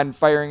wait on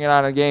firing it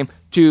on a game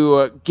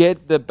to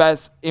get the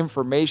best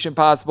information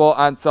possible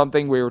on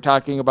something. We were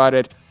talking about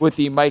it with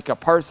the Micah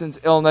Parsons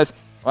illness.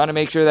 Want to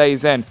make sure that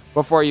he's in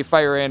before you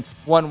fire in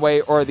one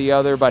way or the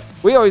other. But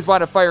we always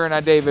want to fire in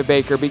on David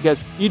Baker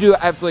because you do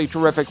absolutely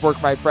terrific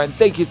work, my friend.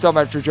 Thank you so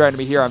much for joining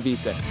me here on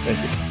VSiN. Thank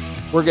you.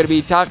 We're going to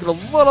be talking a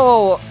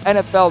little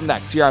NFL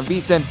next here on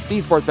VSiN, the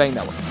Sports Betting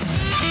Network.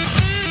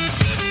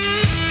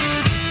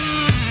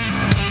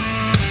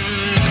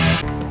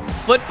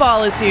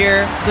 Football is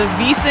here. The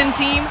VSiN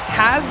team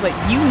has what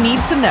you need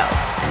to know.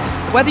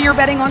 Whether you're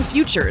betting on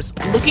futures,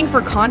 looking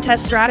for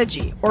contest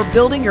strategy, or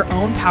building your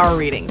own power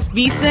ratings,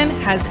 VSiN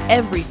has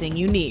everything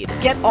you need.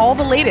 Get all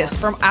the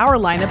latest from our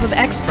lineup of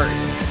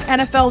experts.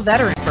 NFL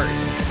veteran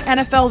experts,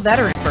 NFL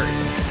veteran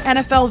experts,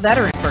 NFL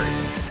veteran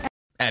experts.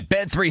 At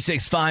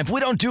Bet365, we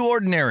don't do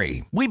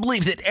ordinary. We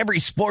believe that every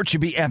sport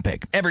should be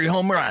epic. Every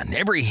home run,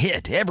 every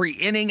hit, every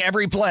inning,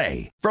 every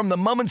play. From the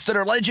moments that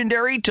are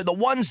legendary to the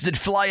ones that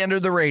fly under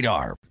the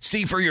radar.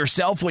 See for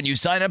yourself when you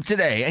sign up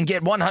today and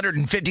get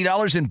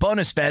 $150 in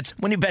bonus bets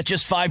when you bet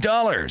just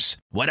 $5.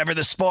 Whatever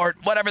the sport,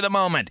 whatever the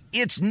moment,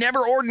 it's never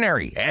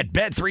ordinary at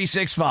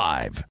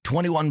Bet365.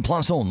 21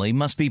 plus only.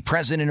 Must be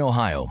present in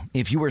Ohio.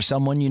 If you or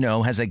someone you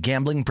know has a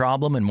gambling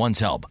problem and wants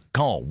help,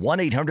 call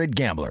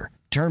 1-800-GAMBLER.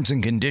 Terms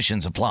and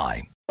conditions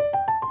apply.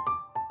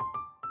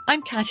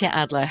 I'm Katya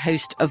Adler,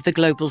 host of The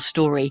Global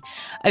Story.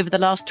 Over the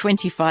last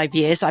 25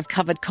 years, I've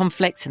covered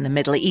conflicts in the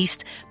Middle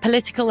East,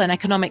 political and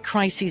economic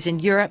crises in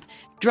Europe,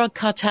 drug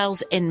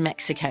cartels in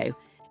Mexico.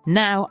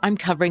 Now I'm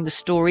covering the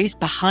stories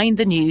behind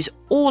the news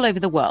all over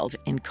the world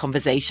in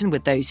conversation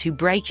with those who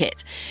break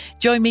it.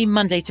 Join me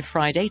Monday to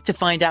Friday to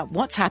find out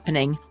what's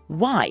happening,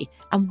 why,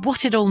 and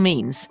what it all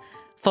means.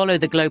 Follow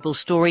The Global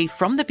Story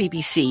from the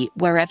BBC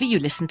wherever you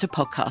listen to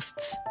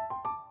podcasts.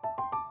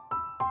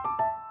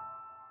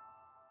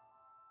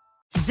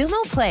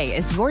 Xumo Play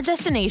is your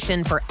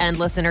destination for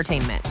endless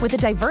entertainment. With a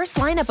diverse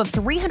lineup of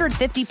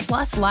 350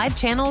 plus live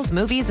channels,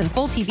 movies, and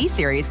full TV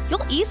series,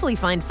 you'll easily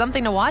find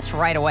something to watch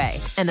right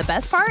away. And the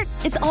best part?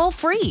 It's all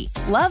free.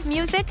 Love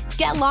music?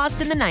 Get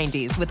lost in the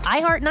 90s with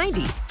iHeart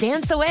 90s.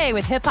 Dance away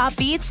with hip-hop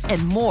beats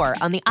and more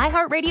on the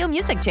iHeartRadio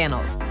music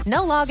channels.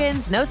 No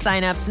logins, no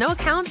signups, no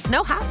accounts,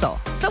 no hassle.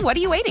 So what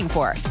are you waiting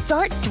for?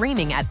 Start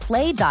streaming at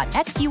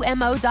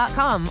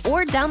play.xumo.com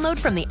or download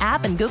from the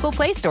app and Google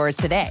Play stores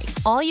today.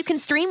 All you can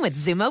stream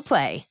with Xumo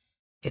Play.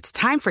 It's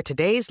time for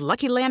today's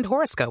Lucky Land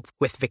horoscope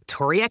with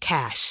Victoria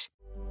Cash.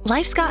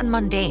 Life's gotten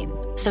mundane,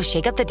 so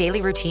shake up the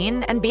daily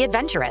routine and be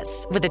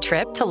adventurous with a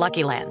trip to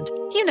Lucky Land.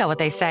 You know what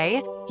they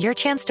say, your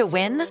chance to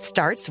win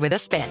starts with a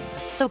spin.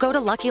 So go to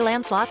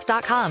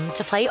LuckyLandSlots.com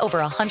to play over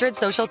 100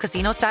 social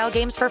casino-style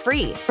games for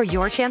free for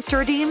your chance to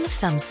redeem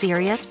some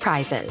serious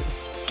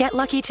prizes. Get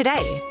lucky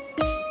today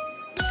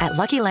at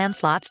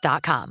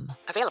LuckyLandSlots.com.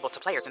 Available to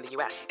players in the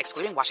U.S.,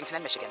 excluding Washington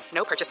and Michigan.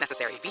 No purchase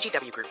necessary.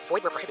 VGW Group.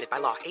 Void where prohibited by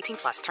law.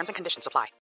 18+. Terms and conditions apply.